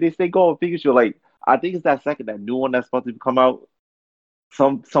reason, they stay going with Pikachu. Like, I think it's that new one that's supposed to come out.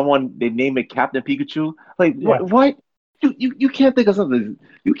 Someone they name it Captain Pikachu. Like, what? You can't think of something.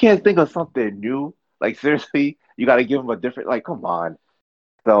 You can't think of something new. Like, seriously, you got to give him a different. Like, come on.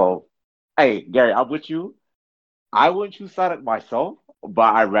 So, hey, Gary, I'm with you. I wouldn't choose Sonic myself,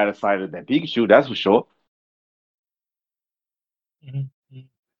 but I'd rather Sonic than Pikachu. That's for sure. Mm-hmm.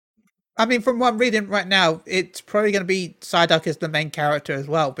 I mean, from what I'm reading right now, it's probably going to be Psyduck as the main character as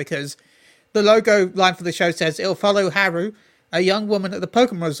well, because the logo line for the show says it'll follow Haru, a young woman at the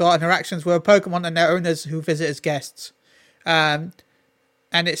Pokemon Resort, and her actions with Pokemon and their owners who visit as guests. And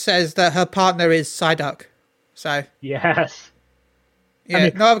it says that her partner is Psyduck. So yes, yeah, I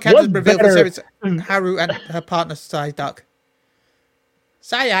mean, no other characters revealed, so it's Haru and her partner Psyduck.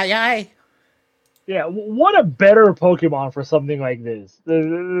 Psy-yi-yi. Yeah, what a better Pokemon for something like this.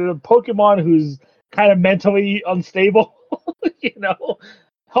 The Pokemon who's kind of mentally unstable,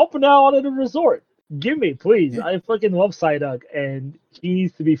 helping out at a resort. Give me, please. Yeah. I fucking love Psyduck, and he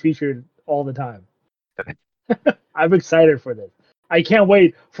needs to be featured all the time. I'm excited for this. I can't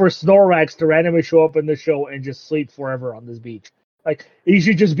wait for Snorlax to randomly show up in the show and just sleep forever on this beach. Like, he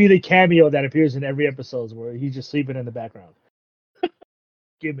should just be the cameo that appears in every episode where he's just sleeping in the background.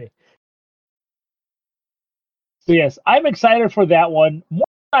 Give me. So yes, I'm excited for that one. More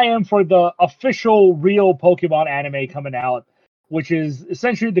than I am for the official real Pokemon anime coming out, which is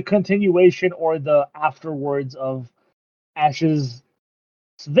essentially the continuation or the afterwards of Ash's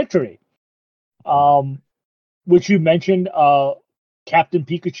victory. Which you mentioned, Captain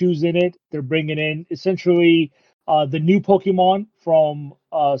Pikachu's in it. They're bringing in essentially the new Pokemon from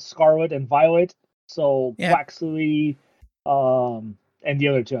Scarlet and Violet. So Quaxly, and the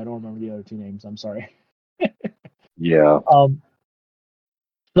other two. I don't remember the other two names. I'm sorry. Yeah.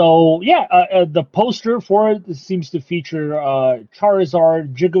 So yeah, the poster for it seems to feature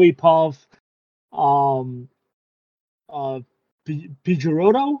Charizard, Jigglypuff,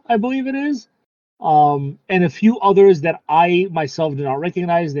 Pidgeotto, I believe it is, and a few others that I myself do not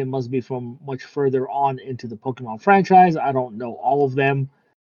recognize. They must be from much further on into the Pokemon franchise. I don't know all of them,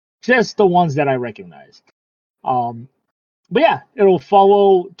 just the ones that I recognize. But yeah, it'll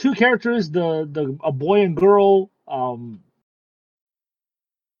follow two characters, a boy and girl.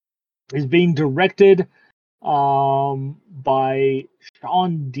 Is being directed by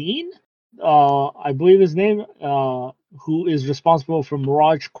Sean Dean, I believe his name, who is responsible for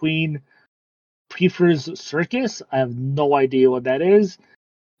Mirage Queen Prefers Circus. I have no idea what that is.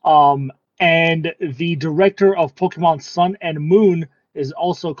 And the director of Pokemon Sun and Moon is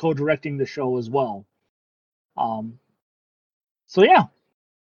also co-directing the show as well. So yeah,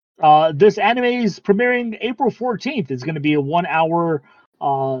 this anime is premiering April 14th. It's going to be a 1 hour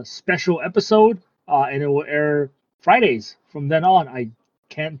special episode, and it will air Fridays from then on. I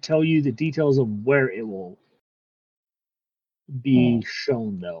can't tell you the details of where it will be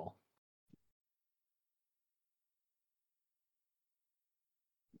shown, though.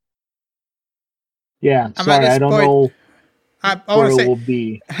 Yeah, sorry, I don't know where it will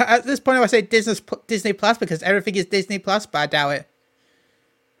be. At this point, I would say Disney Plus, because everything is Disney Plus, but I doubt it.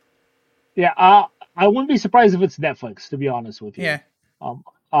 Yeah, I wouldn't be surprised if it's Netflix, to be honest with you. Yeah.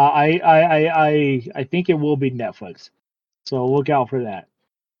 I think it will be Netflix, so look out for that.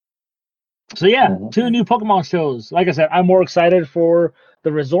 So yeah, two new Pokemon shows. Like I said, I'm more excited for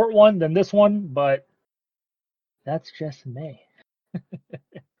the resort one than this one, but that's just me.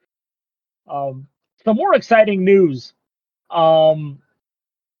 Some more exciting news. Record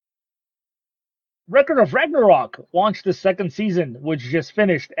of Ragnarok launched the second season, which just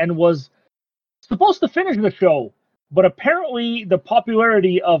finished and was supposed to finish the show. But apparently, the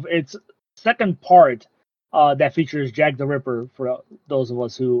popularity of its second part, that features Jack the Ripper, for those of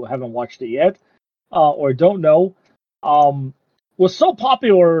us who haven't watched it yet or don't know, was so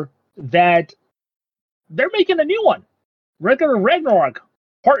popular that they're making a new one, Record of Ragnarok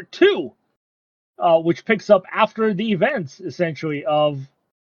Part 2, which picks up after the events, essentially, of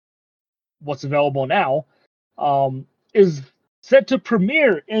what's available now, is set to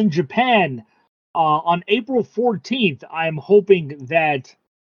premiere in Japan on April 14th. I'm hoping that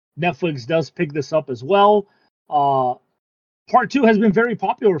Netflix does pick this up as well. Part 2 has been very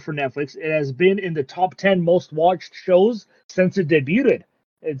popular for Netflix. It has been in the top 10 most watched shows since it debuted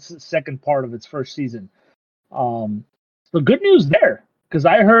its second part of its first season. So good news there, because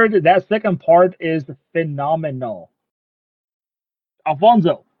I heard that second part is phenomenal.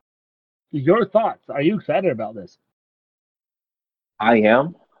 Alfonso, your thoughts? Are you excited about this? I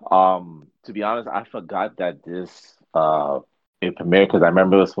am. To be honest, I forgot that this it premiered, because I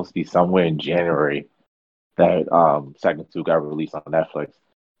remember it was supposed to be somewhere in January that second 2 got released on Netflix.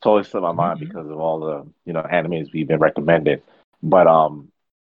 Totally slipped my mind because of all the animes we've been recommended. But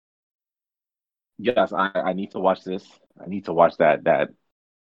yes, I need to watch this. I need to watch that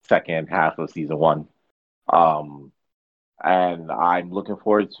second half of season 1. And I'm looking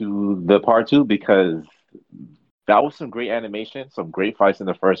forward to the part 2, because that was some great animation, some great fights in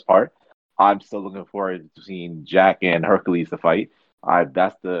the first part. I'm still looking forward to seeing Jack and Hercules to fight.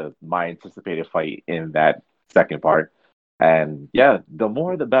 That's my anticipated fight in that second part. And yeah, the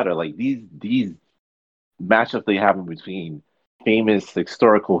more the better. Like these matchups they have in between famous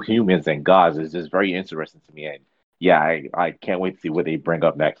historical humans and gods is just very interesting to me. And yeah, I can't wait to see what they bring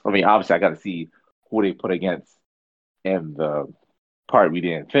up next. I mean, obviously I got to see who they put against in the part we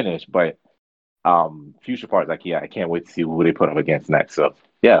didn't finish, but future parts, like, yeah, I can't wait to see who they put up against next. So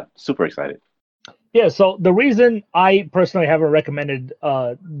yeah, super excited. Yeah, so the reason I personally haven't recommended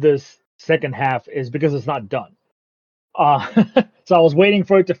this second half is because it's not done. So I was waiting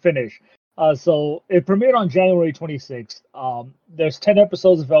for it to finish. So it premiered on January 26th. There's 10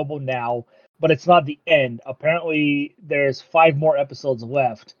 episodes available now, but it's not the end. Apparently, there's 5 more episodes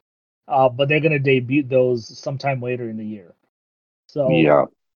left, but they're going to debut those sometime later in the year. So yeah,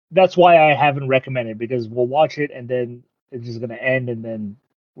 that's why I haven't recommended, because we'll watch it and then it's just going to end, and then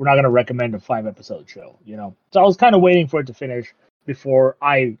we're not going to recommend a 5-episode show, you know? So I was kind of waiting for it to finish before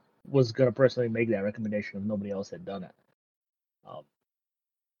I was going to personally make that recommendation if nobody else had done it.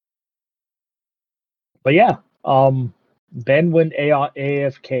 But yeah, Ben went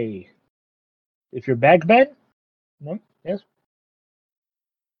AFK. If you're back, Ben? No? Yes?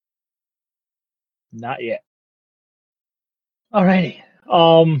 Not yet. Alrighty.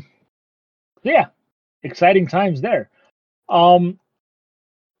 Yeah, exciting times there.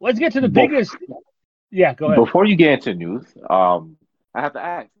 Let's get to the biggest. Yeah, go ahead. Before you get into news, I have to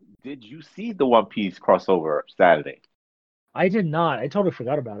ask: did you see the One Piece crossover Saturday? I did not. I totally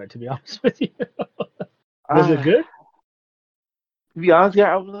forgot about it, to be honest with you. Was it good? To be honest,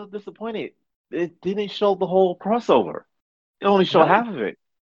 yeah, I was a little disappointed. It didn't show the whole crossover. It only showed half of it.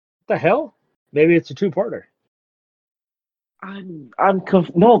 What the hell? Maybe it's a 2-parter.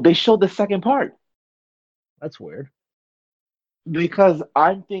 No, they showed the second part. That's weird. Because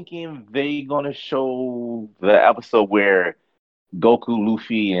I'm thinking they gonna show the episode where Goku,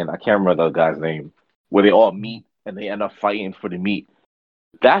 Luffy, and I can't remember the guy's name, where they all meet and they end up fighting for the meat.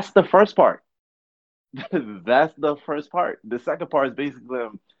 That's the first part. That's the first part. The second part is basically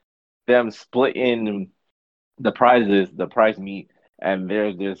them splitting the prizes, the prize meat, and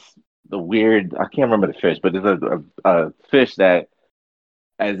there's the weird, I can't remember the fish, but there's a fish that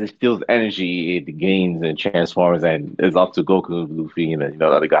as it steals energy, it gains and transforms, and it's up to Goku, Luffy, and the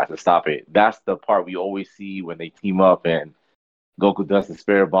other guys to stop it. That's the part we always see when they team up, and Goku does the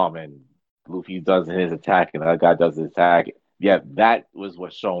spirit bomb, and Luffy does his attack, and the other guy does his attack. Yeah, that was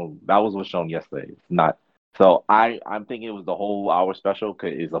what's shown. That was what's shown yesterday. It's not. So I'm thinking it was the whole hour special. Cause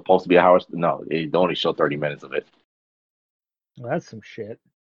it's supposed to be an hour. No, it only showed 30 minutes of it. Well, that's some shit.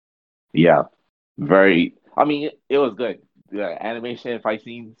 Yeah, very. I mean, it was good. The animation fight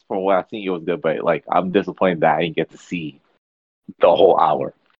scenes, from what I've seen, it was good. But like, I'm disappointed that I didn't get to see the whole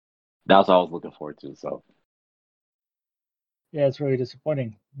hour. That's what I was looking forward to. So. Yeah, it's really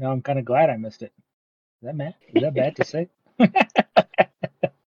disappointing. Now I'm kind of glad I missed it. Is that mad? Is that bad to say?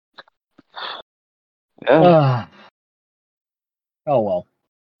 Yeah. Oh well.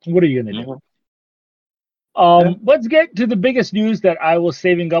 What are you gonna do? Let's get to the biggest news that I was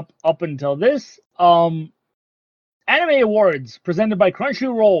saving up until this. Anime Awards presented by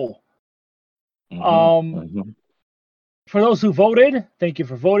Crunchyroll. For those who voted, thank you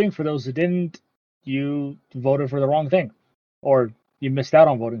for voting. For those who didn't, you voted for the wrong thing, or you missed out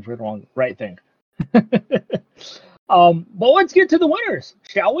on voting for the right thing. But let's get to the winners,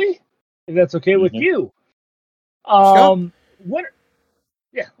 shall we? If that's okay with you. Sure. Winner.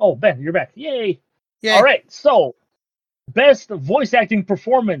 Yeah. Oh, Ben, you're back. Yay. Yeah. All right. So, best voice acting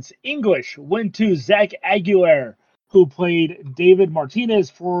performance English went to Zach Aguilar, who played David Martinez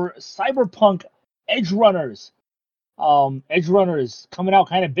for Cyberpunk Edgerunners. Edgerunners coming out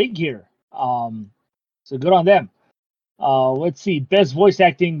kind of big here. So good on them. Let's see. Best voice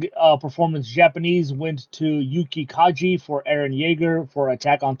acting performance Japanese went to Yuki Kaji for Eren Yeager for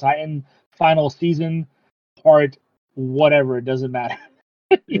Attack on Titan final season part whatever. It doesn't matter.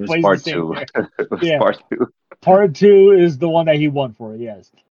 He plays part 2. Yeah. Part 2. Part 2 is the one that he won for.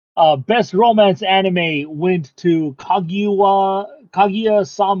 Yes. Best romance anime went to Kaguya-sama.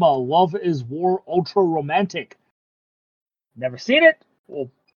 Love is War Ultra Romantic. Never seen it. We'll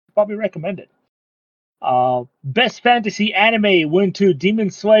probably recommend it. Best fantasy anime went to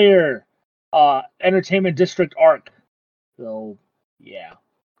Demon Slayer, Entertainment District Arc. So, yeah,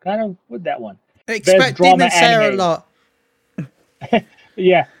 kind of with that one. Expect Demon Slayer a lot.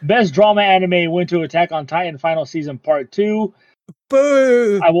 Yeah, best drama anime went to Attack on Titan Final Season Part 2.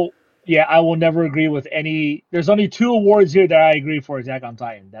 Boo! I will never agree with any. There's only 2 awards here that I agree for Attack on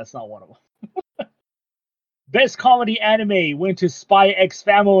Titan. That's not one of them. Best comedy anime went to Spy X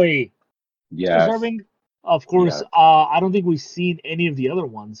Family. Yeah. Of course, I don't think we've seen any of the other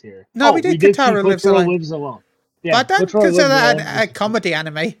ones here. No, we did Kotaro Lives Alone. Yeah, but I don't consider that a comedy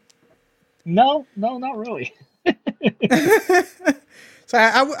anime. No, not really. So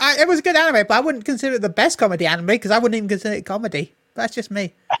it was a good anime, but I wouldn't consider it the best comedy anime because I wouldn't even consider it comedy. That's just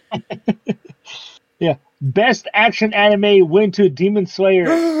me. Yeah. Best action anime went to Demon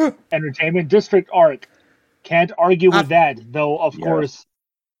Slayer Entertainment District arc. Can't argue with that, though, of course.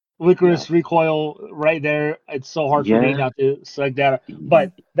 Licorice Recoil right there. It's so hard for me not to select that.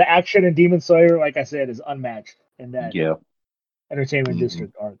 But the action in Demon Slayer, like I said, is unmatched in that Entertainment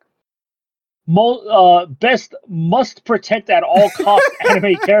District arc. Best must protect at all costs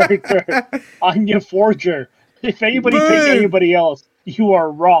anime character, Anya Forger. If anybody picked anybody else, you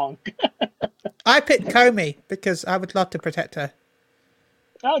are wrong. I picked Komi because I would love to protect her.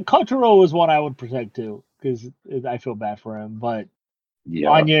 Kotaro is one I would protect too because I feel bad for him, but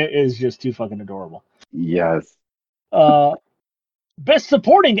Anya is just too fucking adorable. Yes. Best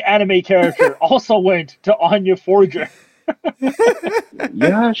supporting anime character also went to Anya Forger.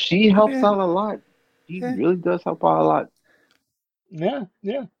 Yeah, she helps out a lot. She really does help out a lot. Yeah.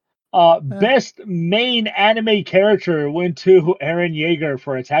 Best main anime character went to Eren Yeager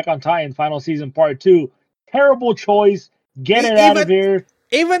for Attack on Titan Final Season Part 2. Terrible choice. Get it out of here.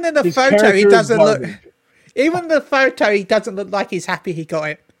 Even in the photo, he doesn't look. Even the photo, he doesn't look like he's happy he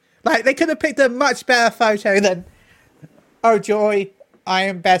got it. Like they could have picked a much better photo than. Oh joy! I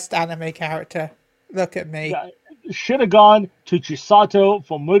am best anime character. Look at me. Yeah, should have gone to Chisato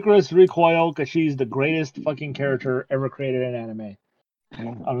from Licorice Recoil because she's the greatest fucking character ever created in anime. I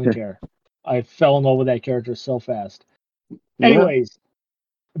don't care. I fell in love with that character so fast. Anyways,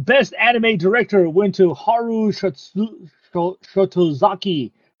 best anime director went to Haru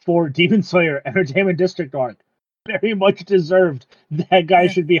Shotozaki for Demon Slayer Entertainment District arc. Very much deserved. That guy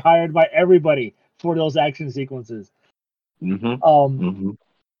should be hired by everybody for those action sequences.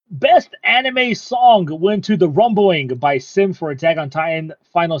 Best anime song went to The Rumbling by Sim for Attack on Titan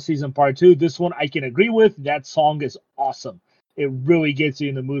Final Season Part 2. This one I can agree with. That song is awesome. It really gets you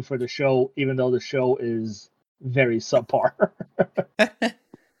in the mood for the show, even though the show is very subpar.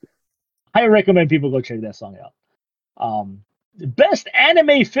 I recommend people go check that song out. Best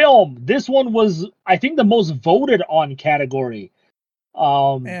anime film. This one was, I think, the most voted on category.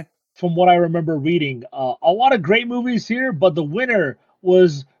 From what I remember reading. A lot of great movies here, but the winner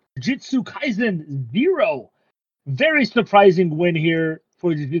was Jujutsu Kaisen 0. Very surprising win here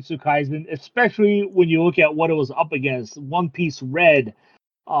for Jujutsu Kaisen, especially when you look at what it was up against. One Piece Red,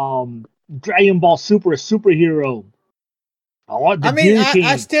 Dragon Ball Super Superhero.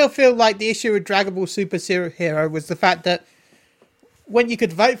 I still feel like the issue with Dragon Ball Super Hero was the fact that when you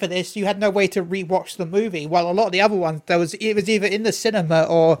could vote for this, you had no way to rewatch the movie. While a lot of the other ones, it was either in the cinema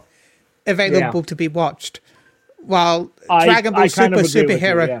or available to be watched. While Dragon Ball Super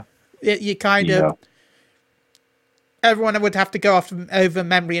Superhero, you kind of everyone would have to go off over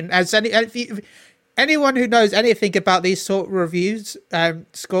memory. And as anyone who knows anything about these sort of reviews,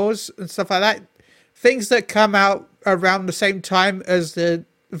 scores and stuff like that, things that come out around the same time as the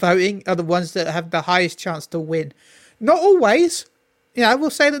voting are the ones that have the highest chance to win. Not always. I will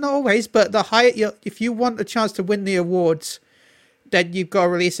say that not always, but if you want a chance to win the awards, then you've got to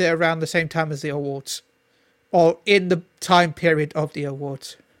release it around the same time as the awards. Or in the time period of the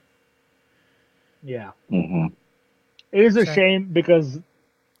awards. Yeah. It is a shame because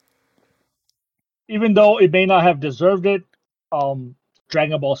even though it may not have deserved it,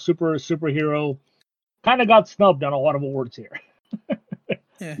 Dragon Ball Superhero kind of got snubbed on a lot of awards here.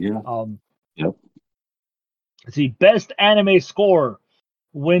 Let's see, best anime score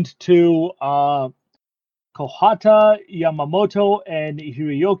went to Kohata Yamamoto and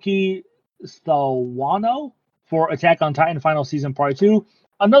Hiroyuki Sawano for Attack on Titan Final Season Part 2.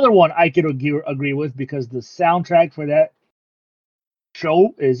 Another one I could agree with because the soundtrack for that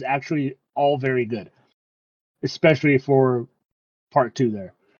show is actually all very good, especially for Part 2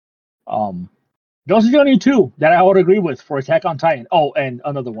 there. Those are the only two that I would agree with for Attack on Titan. Oh, and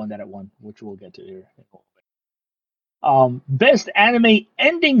another one that it won, which we'll get to here. Best anime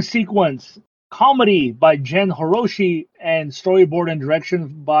ending sequence, comedy by Gen Hiroshi and storyboard and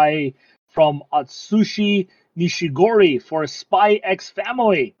direction from Atsushi Nishigori for Spy X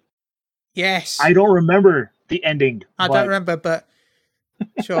Family. Yes. I don't remember the ending. I don't remember, but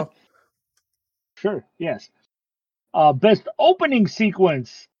sure. Sure, yes. Best opening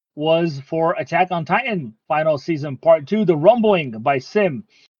sequence was for Attack on Titan Final Season Part 2, The Rumbling by Sim.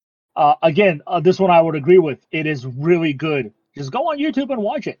 Again, this one I would agree with. It is really good. Just go on YouTube and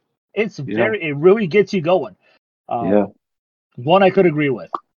watch it. It really gets you going. One I could agree with.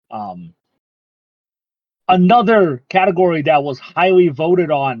 Another category that was highly voted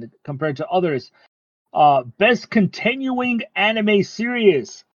on compared to others. Best continuing anime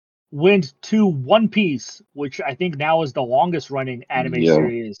series went to One Piece, which I think now is the longest running anime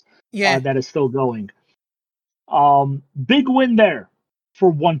series that is still going. Big win there for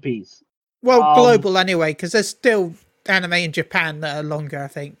One Piece. Well, global anyway, because there's still anime in Japan that are longer, I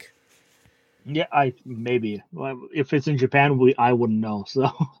think. Yeah, maybe. If it's in Japan, I wouldn't know.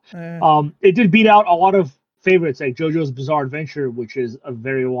 So, it did beat out a lot of favorites like JoJo's Bizarre Adventure, which is a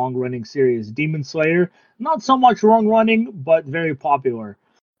very long-running series. Demon Slayer, not so much long-running, but very popular.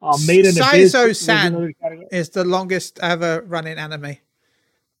 Made in Abyss San is the longest ever running anime.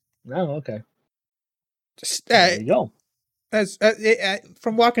 Oh, okay. There you go.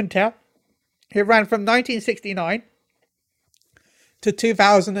 From what I can tell, it ran from 1969 to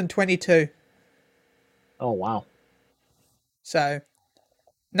 2022. Oh, wow. So,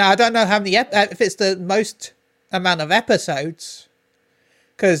 now I don't know how many, if it's the most amount of episodes,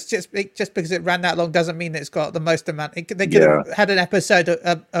 because just because it ran that long doesn't mean it's got the most amount. They could have had an episode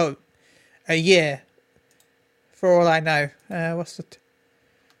a year, for all I know. What's the...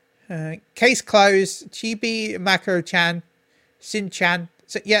 Case closed, Chibi Mako-chan, Shin-chan.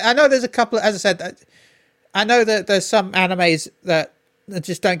 So, yeah, I know there's a couple, as I said, I know that there's some animes that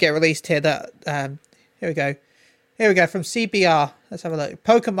just don't get released here that... Here we go. From CBR. Let's have a look.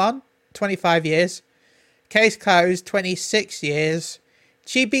 Pokemon, 25 years. Case closed, 26 years.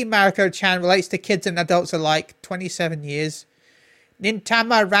 Chibi Mariko-chan relates to kids and adults alike, 27 years.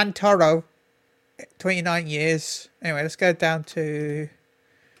 Nintama Rantoro, 29 years. Anyway, let's go down to...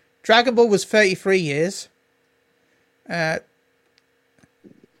 Dragon Ball was 33 years. Gundam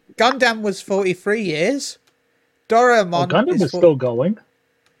was 43 years. Doraemon... Gundam is still going.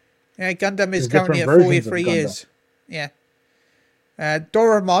 Yeah, Gundam is currently at 43 years. Yeah.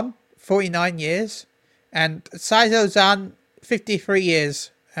 Doraemon, 49 years. And Saizo-san, 53 years.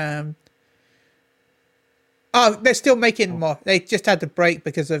 They're still making more. They just had to break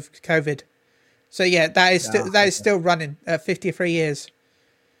because of COVID. So yeah, that is still running at 53 years.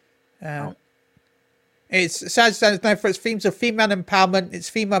 It's Saizo-san is known for its themes of female empowerment. Its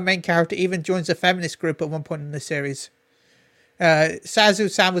female main character even joins a feminist group at one point in the series.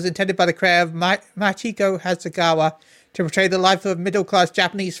 Saizo-san was intended by the creator of Machiko Hasegawa to portray the life of a middle-class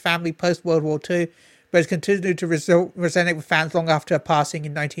Japanese family post-World War II, but has continued to resonate with fans long after her passing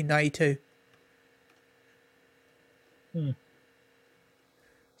in 1992.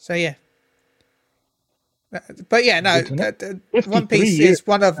 So, yeah. But, yeah, no, One Piece is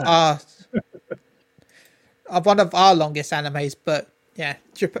one of our longest animes, but, yeah,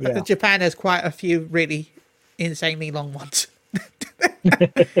 Japan has quite a few really insanely long ones.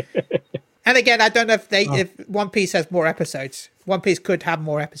 And again, I don't know if One Piece has more episodes. One Piece could have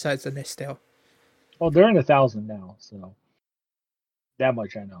more episodes than this still. Well, they're in 1,000 now, so that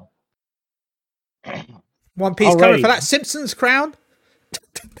much I know. One Piece coming for that Simpsons crown.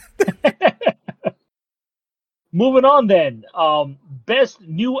 Moving on then. Best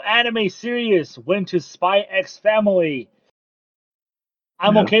new anime series went to Spy X Family.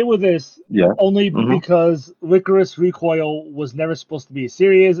 I'm okay with this, only because Licorice Recoil was never supposed to be a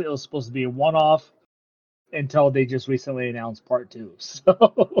series. It was supposed to be a one-off until they just recently announced part 2.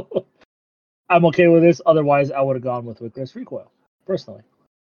 So I'm okay with this. Otherwise, I would have gone with Licorice Recoil, personally.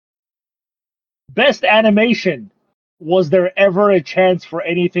 Best animation. Was there ever a chance for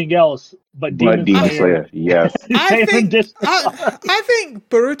anything else but Demon Slayer? Yes. I think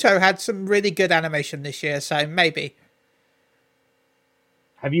Boruto had some really good animation this year, so maybe.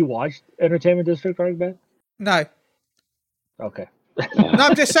 Have you watched Entertainment District, Ben? No. Okay. No,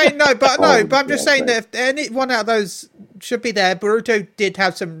 I'm just saying but I'm just saying that if any one out of those should be there, Boruto did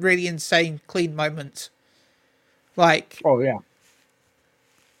have some really insane clean moments. Like, oh yeah.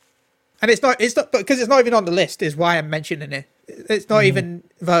 And it's not because it's not even on the list is why I'm mentioning it. It's not even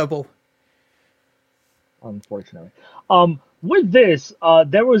verbal. Unfortunately. With this,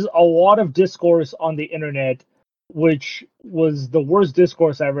 there was a lot of discourse on the internet, which was the worst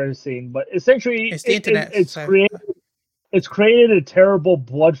discourse I've ever seen. But essentially, it's the internet. It's created a terrible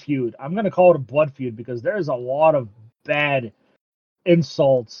blood feud. I'm going to call it a blood feud because there's a lot of bad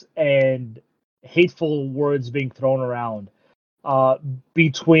insults and hateful words being thrown around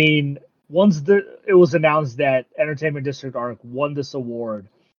between once it was announced that Entertainment District Arc won this award.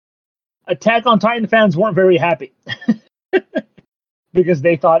 Attack on Titan fans weren't very happy because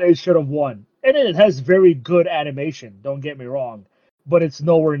they thought it should have won. And it has very good animation, don't get me wrong, but it's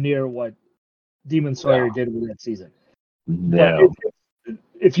nowhere near what Demon Slayer did with that season. No.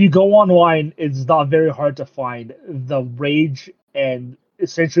 If you go online, it's not very hard to find the rage and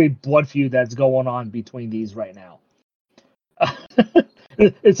essentially blood feud that's going on between these right now.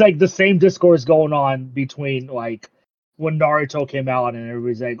 It's like the same discourse going on between like when Naruto came out and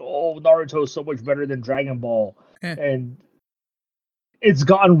everybody's like, "Oh, Naruto's so much better than Dragon Ball," and it's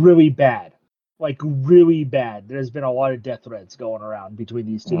gotten really bad, like really bad. There's been a lot of death threats going around between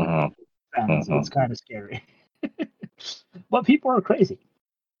these two fans. It's kind of scary, but people are crazy.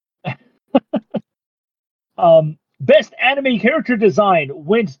 Best anime character design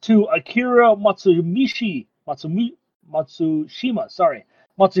went to Akira Matsushima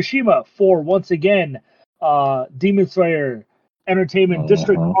for once again Demon Slayer Entertainment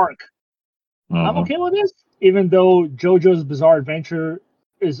District Arc. I'm okay with this, even though JoJo's Bizarre Adventure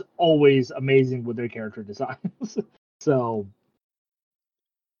is always amazing with their character designs. So,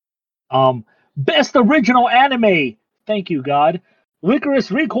 best original anime. Thank you, God.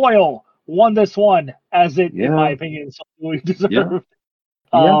 Licorice Recoil won this one, as it, in my opinion, so deserved.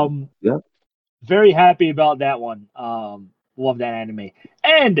 Very happy about that one. Love that anime.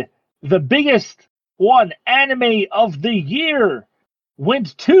 And the biggest one, anime of the year,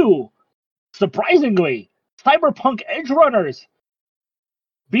 went to, surprisingly, Cyberpunk Edgerunners.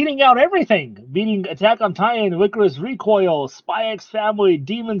 Beating out everything. Beating Attack on Titan, Licorice Recoil, Spy X Family,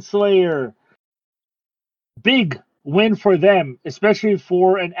 Demon Slayer. Big win for them, especially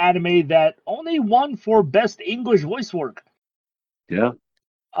for an anime that only won for best English voice work. Yeah.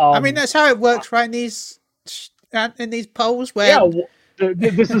 I mean, that's how it works, right? In these polls, where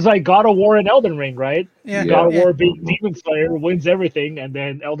this is like God of War and Elden Ring, right? Yeah. God of War being Demon Slayer wins everything, and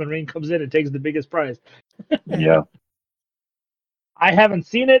then Elden Ring comes in and takes the biggest prize. Yeah. I haven't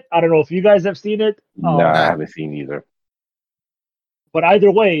seen it. I don't know if you guys have seen it. No, I haven't seen either. But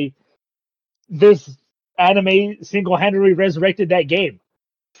either way, this anime single-handedly resurrected that game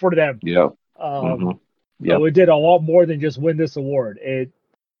for them. Yeah. So it did a lot more than just win this award. It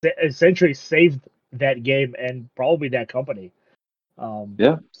essentially saved that game and probably that company.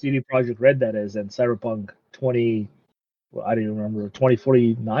 CD Projekt Red, that is, and Cyberpunk 20. Well, I don't even remember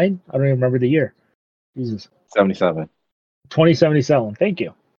 2049. I don't even remember the year. Jesus. 77. 2077. Thank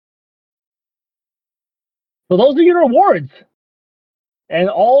you. So those are your awards. And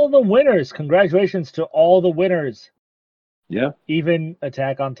all the winners, congratulations to all the winners. Yeah. Even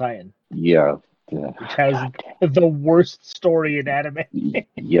Attack on Titan. Yeah. Which has the worst story in anime.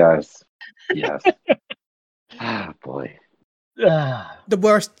 Yes. Boy. The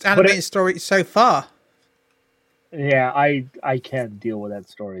worst animated story so far. Yeah, I can't deal with that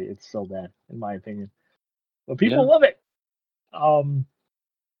story. It's so bad, in my opinion. But people love it. But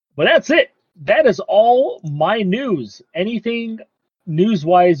that's it. That is all my news. Anything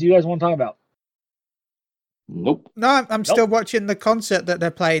news-wise you guys want to talk about? Nope. No, I'm still watching the concert that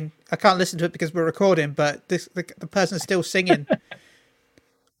they're playing. I can't listen to it because we're recording, but the person's still singing.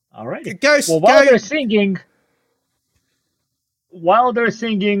 All right. Well, while they're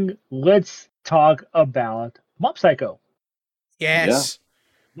singing, let's talk about Mob Psycho. Yes.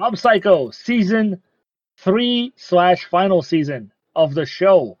 Yeah. Mob Psycho, season 3/final season of the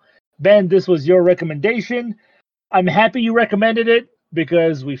show. Ben, this was your recommendation. I'm happy you recommended it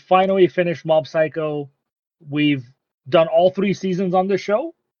because we finally finished Mob Psycho. We've done all 3 seasons on the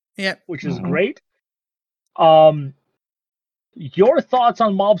show. Yeah. Which is great. Your thoughts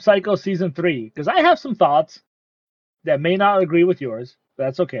on Mob Psycho season 3? Because I have some thoughts that may not agree with yours. But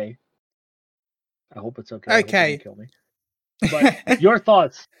that's okay. I hope it's okay. Okay. Kill me. But your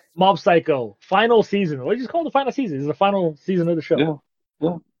thoughts, Mob Psycho, final season. What did you call it, the final season? It's the final season of the show.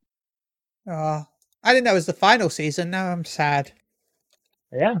 Yeah. I didn't know it was the final season. Now I'm sad.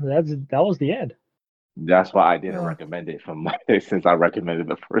 Yeah, that was the end. That's why I didn't recommend it since I recommended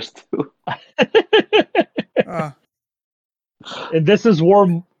the first 2. And this is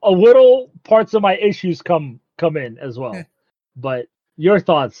where a little parts of my issues come in as well. Yeah. But your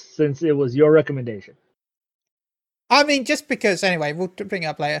thoughts, since it was your recommendation. I mean, just because, anyway, we'll bring it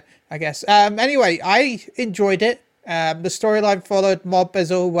up later, I guess. Anyway, I enjoyed it. The storyline followed Mob,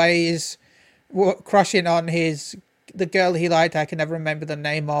 as always, crushing on the girl he liked, I can never remember the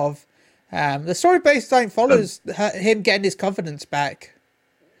name of. The story baseline follows him getting his confidence back,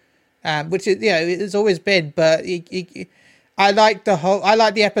 which is, it's always been. But I like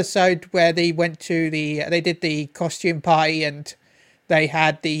the episode where they went to they did the costume party and they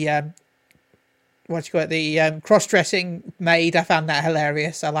had the cross-dressing maid. I found that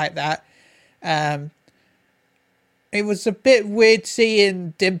hilarious. I like that. It was a bit weird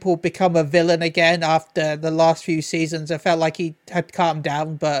seeing Dimple become a villain again after the last few seasons. I felt like he had calmed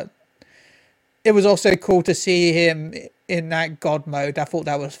down, but it was also cool to see him in that god mode. I thought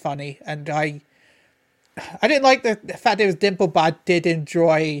that was funny, and I I didn't like the fact it was Dimple, but I did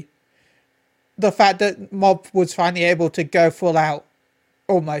enjoy the fact that Mob was finally able to go full out,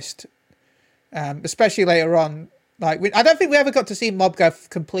 almost, especially later on. Like, I don't think we ever got to see Mob go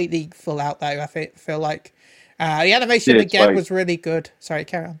completely full out, though. I feel like the animation again was really good. Sorry,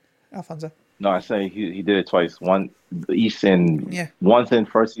 carry on, Alfonso. No, I say he did it twice. Once in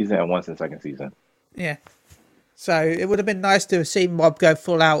first season and once in second season. Yeah. So it would have been nice to have seen Mob go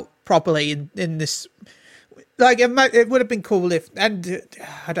full out properly in this. Like, it would have been cool if, and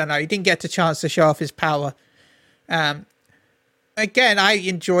I don't know, he didn't get the chance to show off his power. Again, I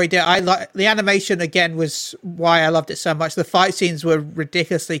enjoyed it. The animation again was why I loved it so much. The fight scenes were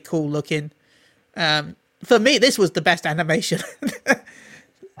ridiculously cool looking. For me, this was the best animation.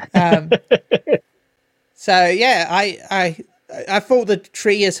 So yeah, I thought the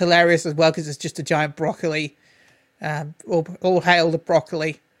tree is hilarious as well because it's just a giant broccoli. All hail the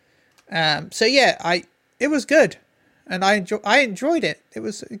broccoli. So yeah, it was good, and I enjoyed it. It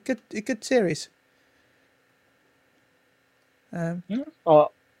was a good series. Alfonso,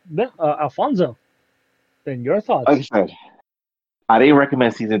 then your thoughts? Like I said, I didn't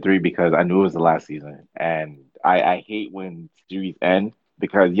recommend season 3 because I knew it was the last season, and I hate when series end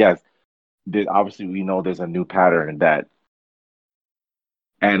because yes, obviously we know there's a new pattern that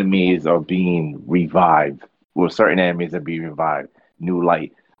animes are being revived. Well, certain animes are being revived. New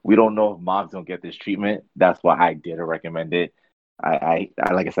light. We don't know if mobs don't get this treatment. That's why I didn't recommend it. I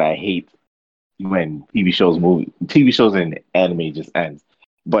like I said, I hate when TV shows and anime just ends.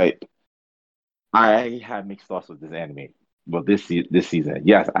 But I have mixed thoughts with this anime. Well, this season,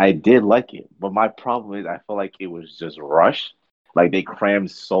 yes, I did like it. But my problem is, I feel like it was just rushed. Like they crammed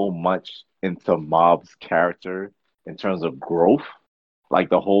so much into Mob's character in terms of growth. Like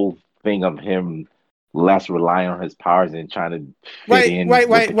the whole thing of him less relying on his powers and trying to wait.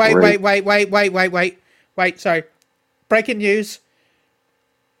 Sorry, breaking news.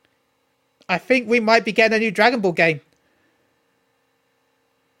 I think we might be getting a new Dragon Ball game.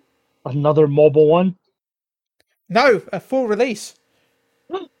 Another mobile one? No, a full release.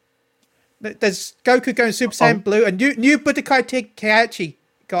 There's Goku going Super Saiyan Blue, and new Budokai Tenkaichi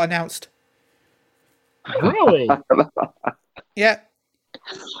got announced. Really? Yeah.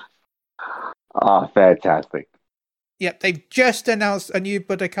 Oh, fantastic. Yep, they've just announced a new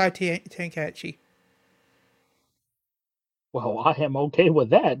Budokai Tenkaichi. Well, I am okay with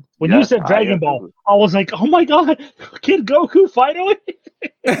that. When you said Dragon Ball, I was like, oh my god, Kid Goku finally?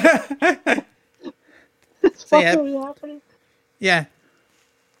 It's finally happening. Yeah.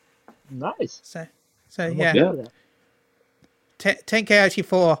 Nice. So yeah. Tenkaichi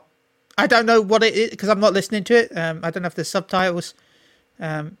 4. I don't know what it is because I'm not listening to it. I don't know if there's subtitles.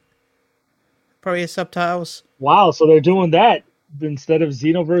 Probably subtitles. Wow, so they're doing that instead of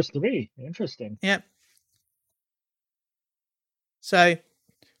Xenoverse 3. Interesting. Yep. So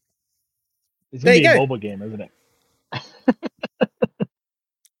it's gonna be a mobile game, isn't it?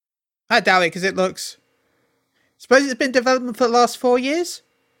 I doubt it because it looks. Suppose it's been in development for the last 4 years.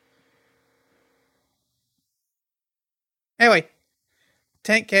 Anyway,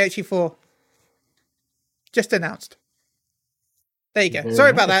 Tenkaichi 4 just announced. There you go. Very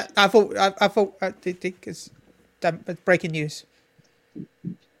Sorry nice. about that. I thought because breaking news.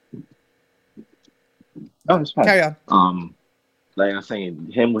 Oh, it's fine. Carry on. Like I'm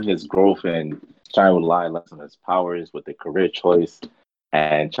saying, him with his growth and trying to rely less on his powers with the career choice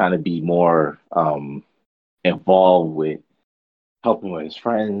and trying to be more involved with helping with his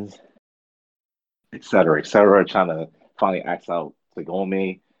friends, etc., trying to finally act out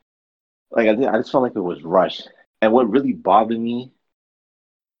Tagome. Like I just felt like it was rushed. And what really bothered me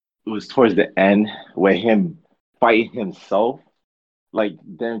was towards the end where him fighting himself, like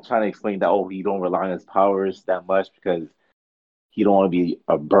them trying to explain that he don't rely on his powers that much because he don't want to be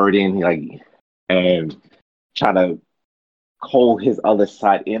a burden, like, and trying to hold his other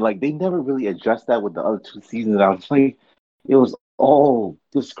side in. Like they never really addressed that with the other 2 seasons. I was like, it was all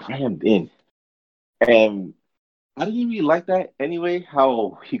just crammed in, and I didn't really like that anyway.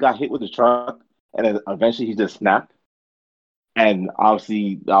 How he got hit with the truck, and then eventually he just snapped. And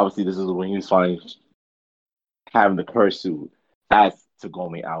obviously, this is when he was finally having the courage to ask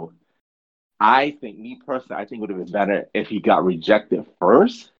Tagome out. I think it would have been better if he got rejected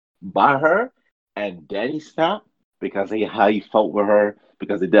first by her, and then he snapped because how he felt with her,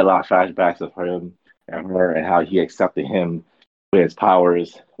 because they did a lot of flashbacks of him and her and how he accepted him with his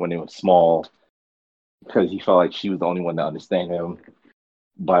powers when he was small, because he felt like she was the only one to understand him.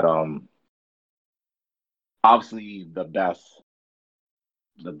 But obviously the best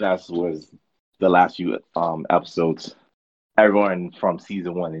was the last few episodes. Everyone from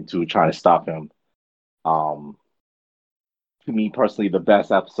season 1 and 2 trying to stop him, To me personally, the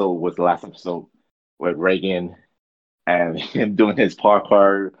best episode was the last episode with Reagan and him doing his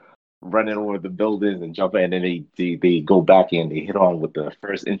parkour, running over the buildings and jumping, and then they go back and they hit on with the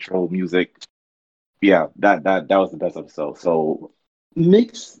first intro music. Yeah, that was the best episode. So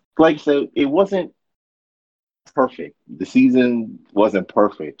mixed, like I said, it wasn't perfect. The season wasn't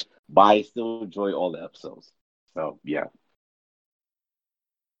perfect, but I still enjoy all the episodes. So yeah,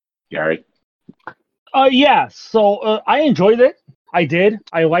 Gary. Yeah. So I enjoyed it. I did.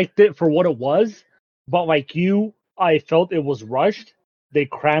 I liked it for what it was, but like you, I felt it was rushed. They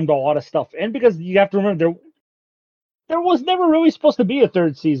crammed a lot of stuff in because you have to remember there was never really supposed to be a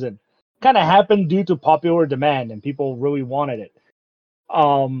third season. Kind of happened due to popular demand and people really wanted it.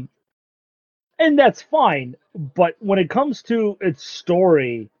 And that's fine. But when it comes to its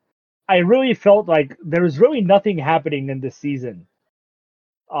story, I really felt like there was really nothing happening in this season.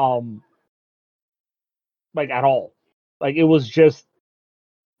 Like at all. Like it was just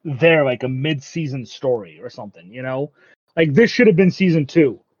there, like a mid-season story or something, you know? Like this should have been season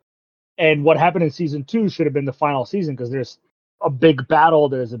 2. And what happened in season 2 should have been the final season because there's a big battle,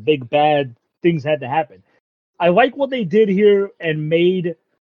 there's a big bad, things had to happen. I like what they did here and made,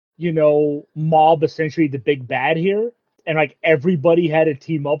 you know, Mob essentially the big bad here. And like everybody had to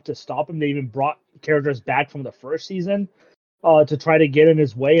team up to stop him. They even brought characters back from the first season to try to get in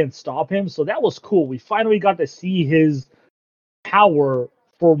his way and stop him. So that was cool. We finally got to see his power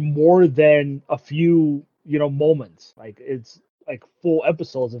for more than a few, you know, moments. Like it's like full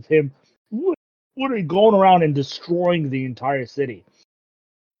episodes of him literally going around and destroying the entire city.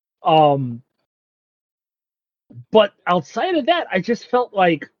 But outside of that, I just felt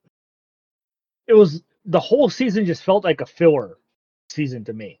like it was the whole season just felt like a filler season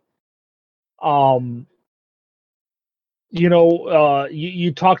to me. You know,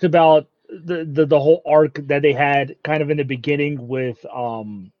 you talked about the whole arc that they had kind of in the beginning with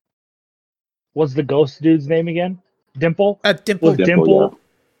what's the ghost dude's name again? Dimple. Dimple. With Dimple. Yeah.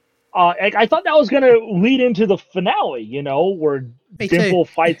 I thought that was gonna lead into the finale, you know, where Dimple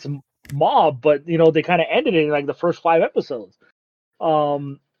fights Mob, but you know they kind of ended it in like the first 5 episodes.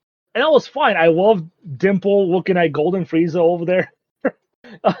 And that was fine. I loved Dimple looking at Golden Frieza over there.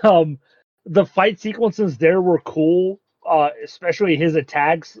 The fight sequences there were cool, especially his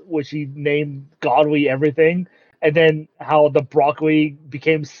attacks, which he named Godly Everything, and then how the broccoli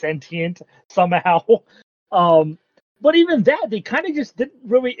became sentient somehow. But even that, they kind of just didn't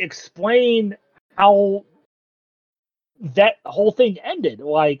really explain how that whole thing ended.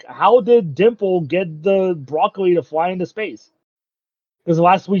 Like, how did Dimple get the broccoli to fly into space? Because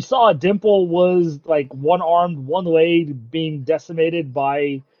last we saw, Dimple was like one-armed, one-legged, being decimated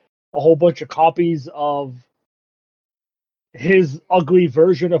by a whole bunch of copies of his ugly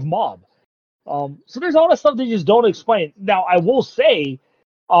version of Mob. So there's all that stuff they just don't explain. Now, I will say,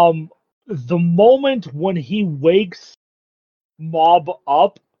 the moment when he wakes Mob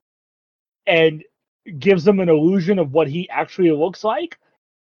up and gives him an illusion of what he actually looks like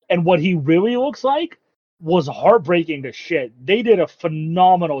and what he really looks like was heartbreaking to shit. They did a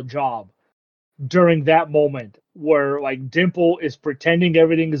phenomenal job during that moment where like Dimple is pretending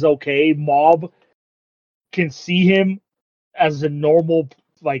everything is okay. Mob can see him as a normal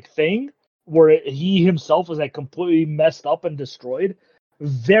like thing where he himself is like completely messed up and destroyed.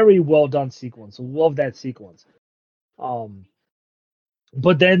 Very well done sequence. Love that sequence.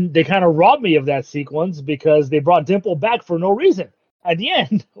 But then they kind of robbed me of that sequence because they brought Dimple back for no reason. At the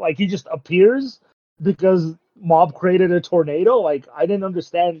end, like he just appears because Mob created a tornado. Like I didn't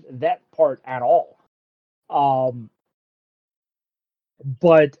understand that part at all.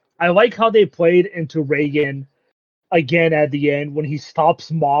 But I like how they played into Reagan again at the end when he stops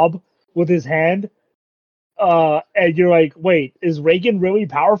Mob with his hand. And you're like, wait, is Reagan really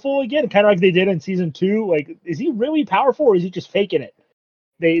powerful again? Kind of like they did in season 2. Like, is he really powerful or is he just faking it?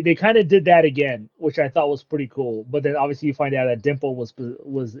 They kind of did that again, which I thought was pretty cool. But then obviously you find out that Dimple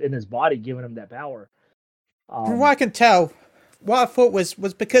was in his body, giving him that power. From what I can tell, what I thought was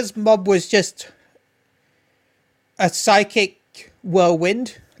because Mob was just a psychic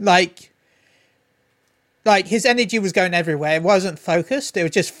whirlwind, like his energy was going everywhere. It wasn't focused. It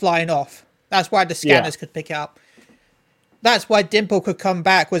was just flying off. That's why the scanners could pick it up. That's why Dimple could come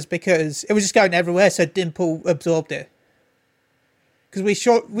back, was because it was just going everywhere. So Dimple absorbed it. Because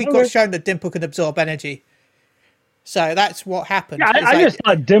we got shown that Dimple can absorb energy. So that's what happened. Yeah, I just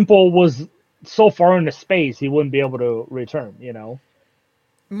thought Dimple was so far into space he wouldn't be able to return, you know.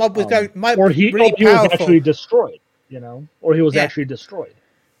 Mob was going, or he was actually destroyed, you know, or he was actually destroyed.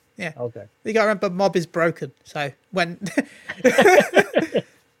 Yeah. Okay. You got to remember, Mob is broken. So when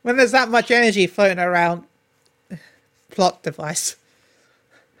When there's that much energy floating around, plot device.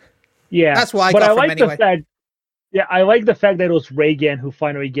 Yeah, that's what I got from anyway. I like the fact that it was Reagan who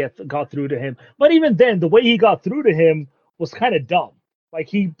finally got through to him. But even then, the way he got through to him was kind of dumb. Like,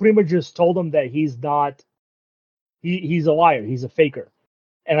 he pretty much just told him that he's not. He's a liar. He's a faker.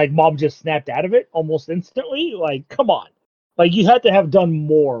 And like Mob just snapped out of it almost instantly. Like, come on. Like, you had to have done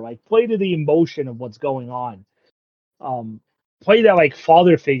more. Like, play to the emotion of what's going on. Play that like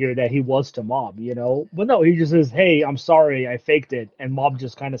father figure that he was to Mob, you know. But no, he just says, "Hey, I'm sorry, I faked it," and Mob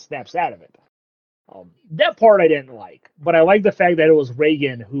just kind of snaps out of it. That part I didn't like, but I like the fact that it was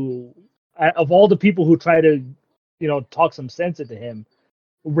Reagan who, of all the people who tried to, talk some sense into him,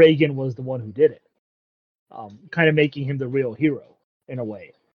 Reagan was the one who did it. Kind of making him the real hero in a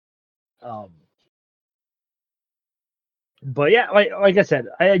way. But yeah, like I said,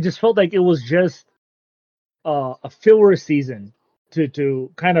 I just felt like it was just a filler season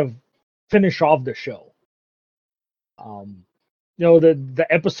to kind of finish off the show. The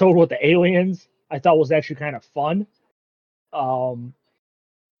episode with the aliens I thought was actually kind of fun.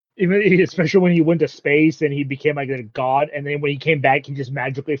 Especially when he went to space and he became like a god, and then when he came back, he just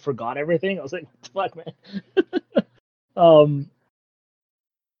magically forgot everything. I was like, "Fuck, man."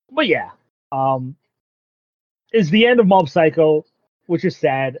 But yeah, it's the end of Mob Psycho, which is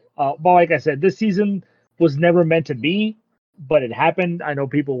sad. But like I said, this season was never meant to be, but it happened. I know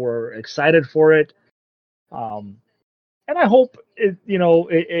people were excited for it, and I hope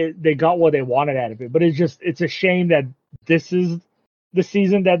they got what they wanted out of it. But it's a shame that this is the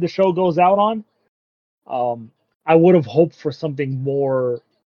season that the show goes out on. I would have hoped for something more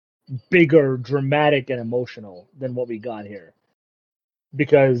bigger, dramatic, and emotional than what we got here.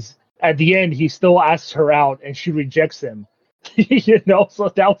 Because at the end, he still asks her out and she rejects him. So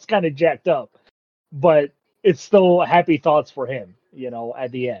that was kind of jacked up. But it's still happy thoughts for him,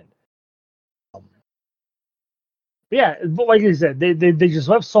 at the end. Yeah, but like I said, they just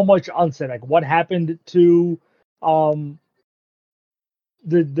left so much unsaid. Like, what happened to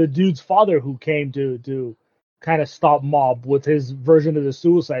the dude's father who came to kind of stop Mob with his version of the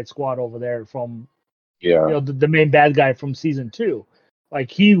Suicide Squad over there from the main bad guy from season 2.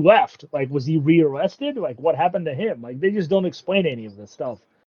 Like, he left. Like, was he rearrested? Like, what happened to him? Like, they just don't explain any of this stuff.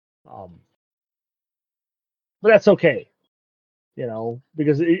 But that's okay,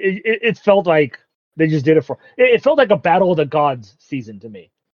 because it felt like they just did it for. It felt like a Battle of the Gods season to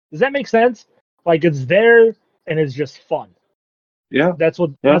me. Does that make sense? Like, it's there and it's just fun. Yeah, that's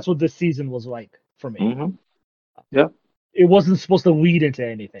what this season was like for me. Mm-hmm. Yeah, it wasn't supposed to lead into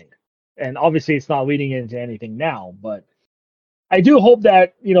anything, and obviously it's not leading into anything now. But I do hope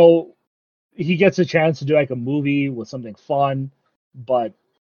that he gets a chance to do like a movie with something fun. But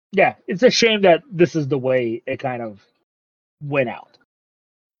yeah, it's a shame that this is the way it kind of went out.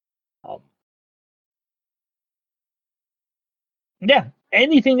 Yeah.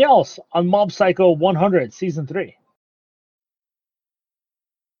 Anything else on Mob Psycho 100 season 3?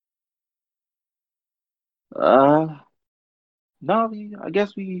 No, I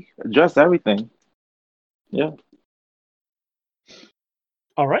guess we addressed everything. Yeah.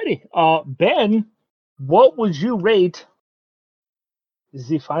 Alrighty. Ben, what would you rate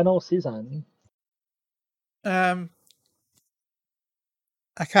the final season? I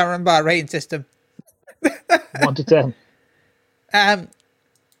can't remember our rating system. 1 to 10.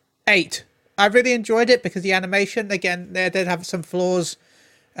 8. I really enjoyed it because the animation, again, they did have some flaws.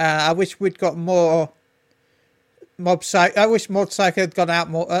 I wish we'd got more Mob Psycho. I wish Mob Psycho had gone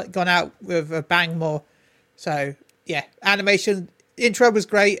out with a bang more. So yeah, animation intro was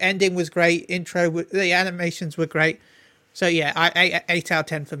great, ending was great. The animations were great. So yeah, 8 out of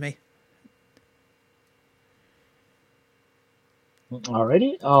 10 for me.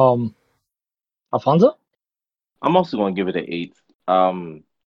 Alrighty. Alfonso? I'm also going to give it an 8.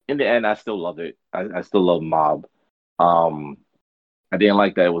 In the end, I still loved it. I still love Mob. I didn't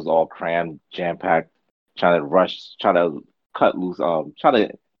like that it was all crammed, jam-packed, trying to cut loose, try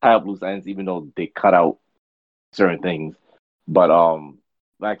to tie up loose ends, even though they cut out certain things. But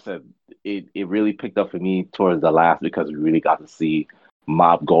like I said, it really picked up for me towards the last because we really got to see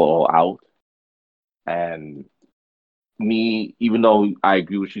Mob go all out. And me, even though I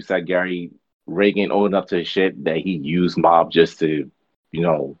agree with you said, Gary, Reagan owned up to his shit that he used Mob just to,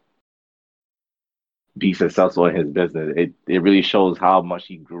 be successful in his business. It really shows how much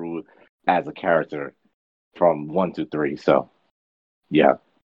he grew as a character from 1 to 3. So yeah,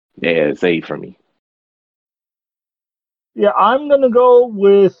 it's 8 for me. Yeah, I'm gonna go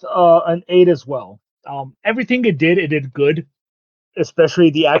with an 8 as well. Everything it did good. Especially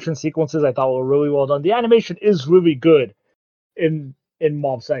the action sequences, I thought were really well done. The animation is really good in in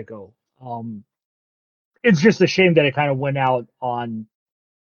Mob Psycho. It's just a shame that it kind of went out on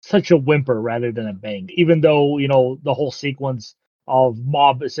such a whimper rather than a bang. Even though, you know, the whole sequence of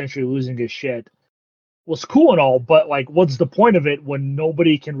Mob essentially losing his shit was cool and all, but like, what's the point of it when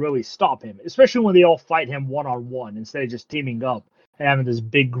nobody can really stop him? Especially when they all fight him one-on-one instead of just teaming up and having this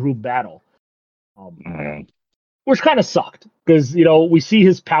big group battle. Which kind of sucked because, you know, we see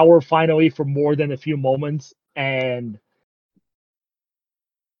his power finally for more than a few moments, and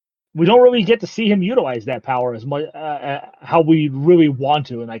we don't really get to see him utilize that power as much how we really want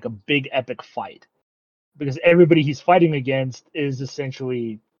to in like a big epic fight, because everybody he's fighting against is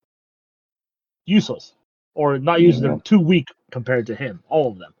essentially useless or not useless. They're too weak compared to him, all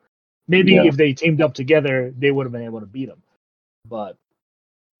of them. Maybe if they teamed up together, they would have been able to beat him. But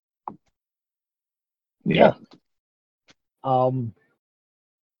yeah. Well,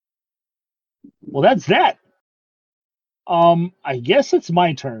 that's that. I guess it's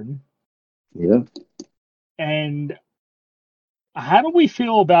my turn. Yeah. And how do we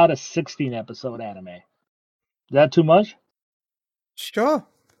feel about a 16 episode anime? Is that too much? Sure.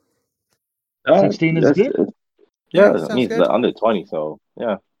 16 is good? Yeah, I mean, it's under 20, so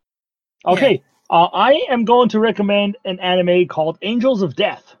yeah. Okay. I am going to recommend an anime called Angels of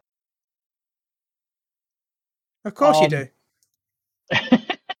Death. Of course you do.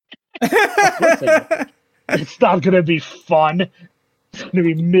 It's not going to be fun. It's going to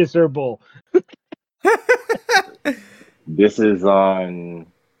be miserable. This is on...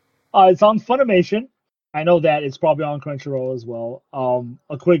 it's on Funimation. I know that. It's probably on Crunchyroll as well.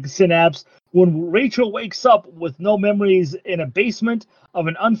 A quick synapse. When Rachel wakes up with no memories in a basement of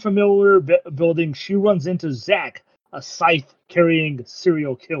an unfamiliar building, she runs into Zack, a scythe-carrying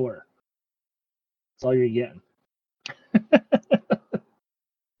serial killer. That's all you're getting.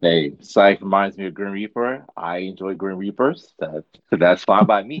 Hey, Scythe reminds me of Grim Reaper. I enjoy Grim Reapers. That's fine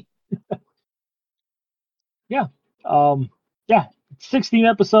by me. Yeah. 16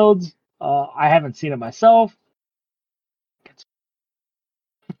 episodes. I haven't seen it myself.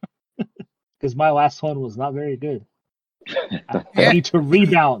 Because my last one was not very good. I need to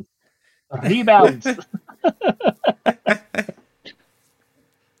rebound. Rebounds.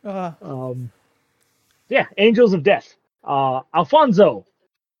 Angels of Death. Alfonso,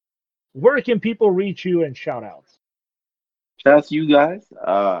 where can people reach you and shout outs? Shout out to you guys.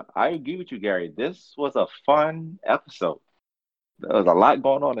 I agree with you, Gary. This was a fun episode. There was a lot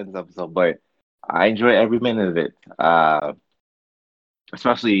going on in this episode, but I enjoyed every minute of it.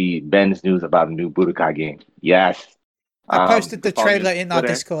 Especially Ben's news about a new Budokai game. Yes. I posted the trailer in our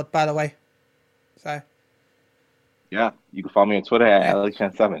Discord, by the way. So. Yeah, you can follow me on Twitter at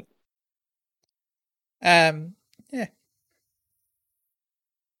AlexChan7. Yeah.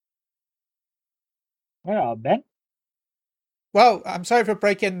 Ben? Well, I'm sorry for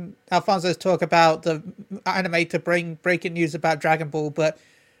breaking Alfonso's talk about the anime to bring breaking news about Dragon Ball, but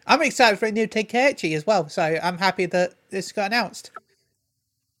I'm excited for a new Tenkaichi as well, so I'm happy that this got announced.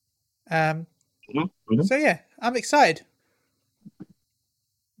 So yeah, I'm excited.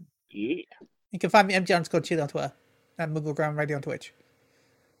 Yeah. You can find me MG_Chill on Twitter and Muggleground Radio on Twitch.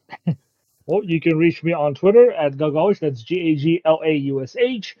 Well, you can reach me on Twitter at Gagaush. That's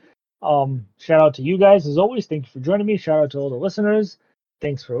GAGLAUSH. Shout out to you guys as always. Thank you for joining me. Shout out to all the listeners.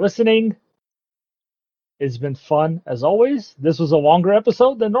 Thanks for listening. It's been fun as always. This was a longer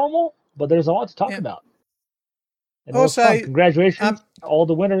episode than normal, but there's a lot to talk about. And also, congratulations to all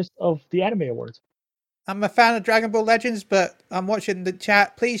the winners of the Anime Awards. I'm a fan of Dragon Ball Legends, but I'm watching the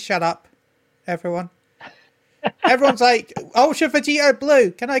chat. Please shut up, everyone. Everyone's like, Ultra Vegito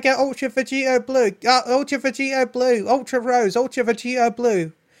Blue. Can I get Ultra Vegito Blue? Ultra Vegito Blue. Ultra Rose. Ultra Vegito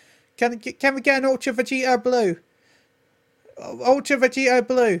Blue. Can we get an Ultra Vegito Blue? Ultra Vegito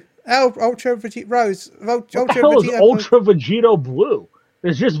Blue. Ultra Vegito Rose. Ultra what the hell Vegito is Ultra Blue? Vegito Blue?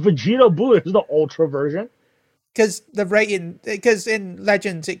 There's just Vegito Blue. There's the Ultra version. Because the rating, because in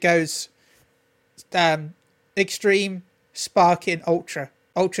Legends it goes Extreme, Sparking, Ultra.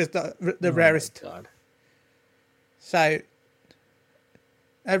 Ultra's the rarest. God. So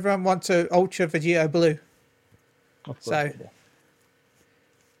everyone wants a Ultra Vegito Blue. So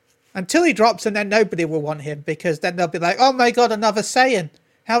until he drops, and then nobody will want him, because then they'll be like, "Oh my god, another Saiyan!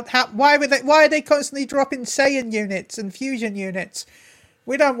 Why are they constantly dropping Saiyan units and fusion units?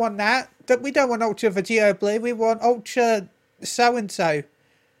 We don't want that. We don't want Ultra Vegito Blue. We want Ultra so and so."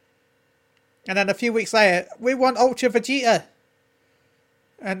 And then a few weeks later, we want Ultra Vegeta.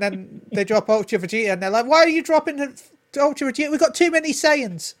 And then they drop Ultra Vegeta, and they're like, "Why are you dropping Ultra Vegeta? We've got too many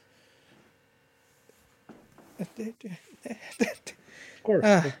Saiyans." Of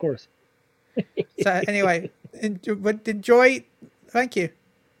course. So anyway, enjoy Thank you.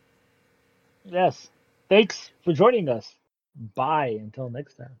 Yes. Thanks for joining us. Bye until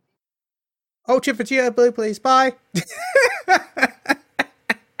next time. Ultra Vegeta Blue, please. Bye.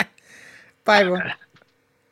 Bye, everyone.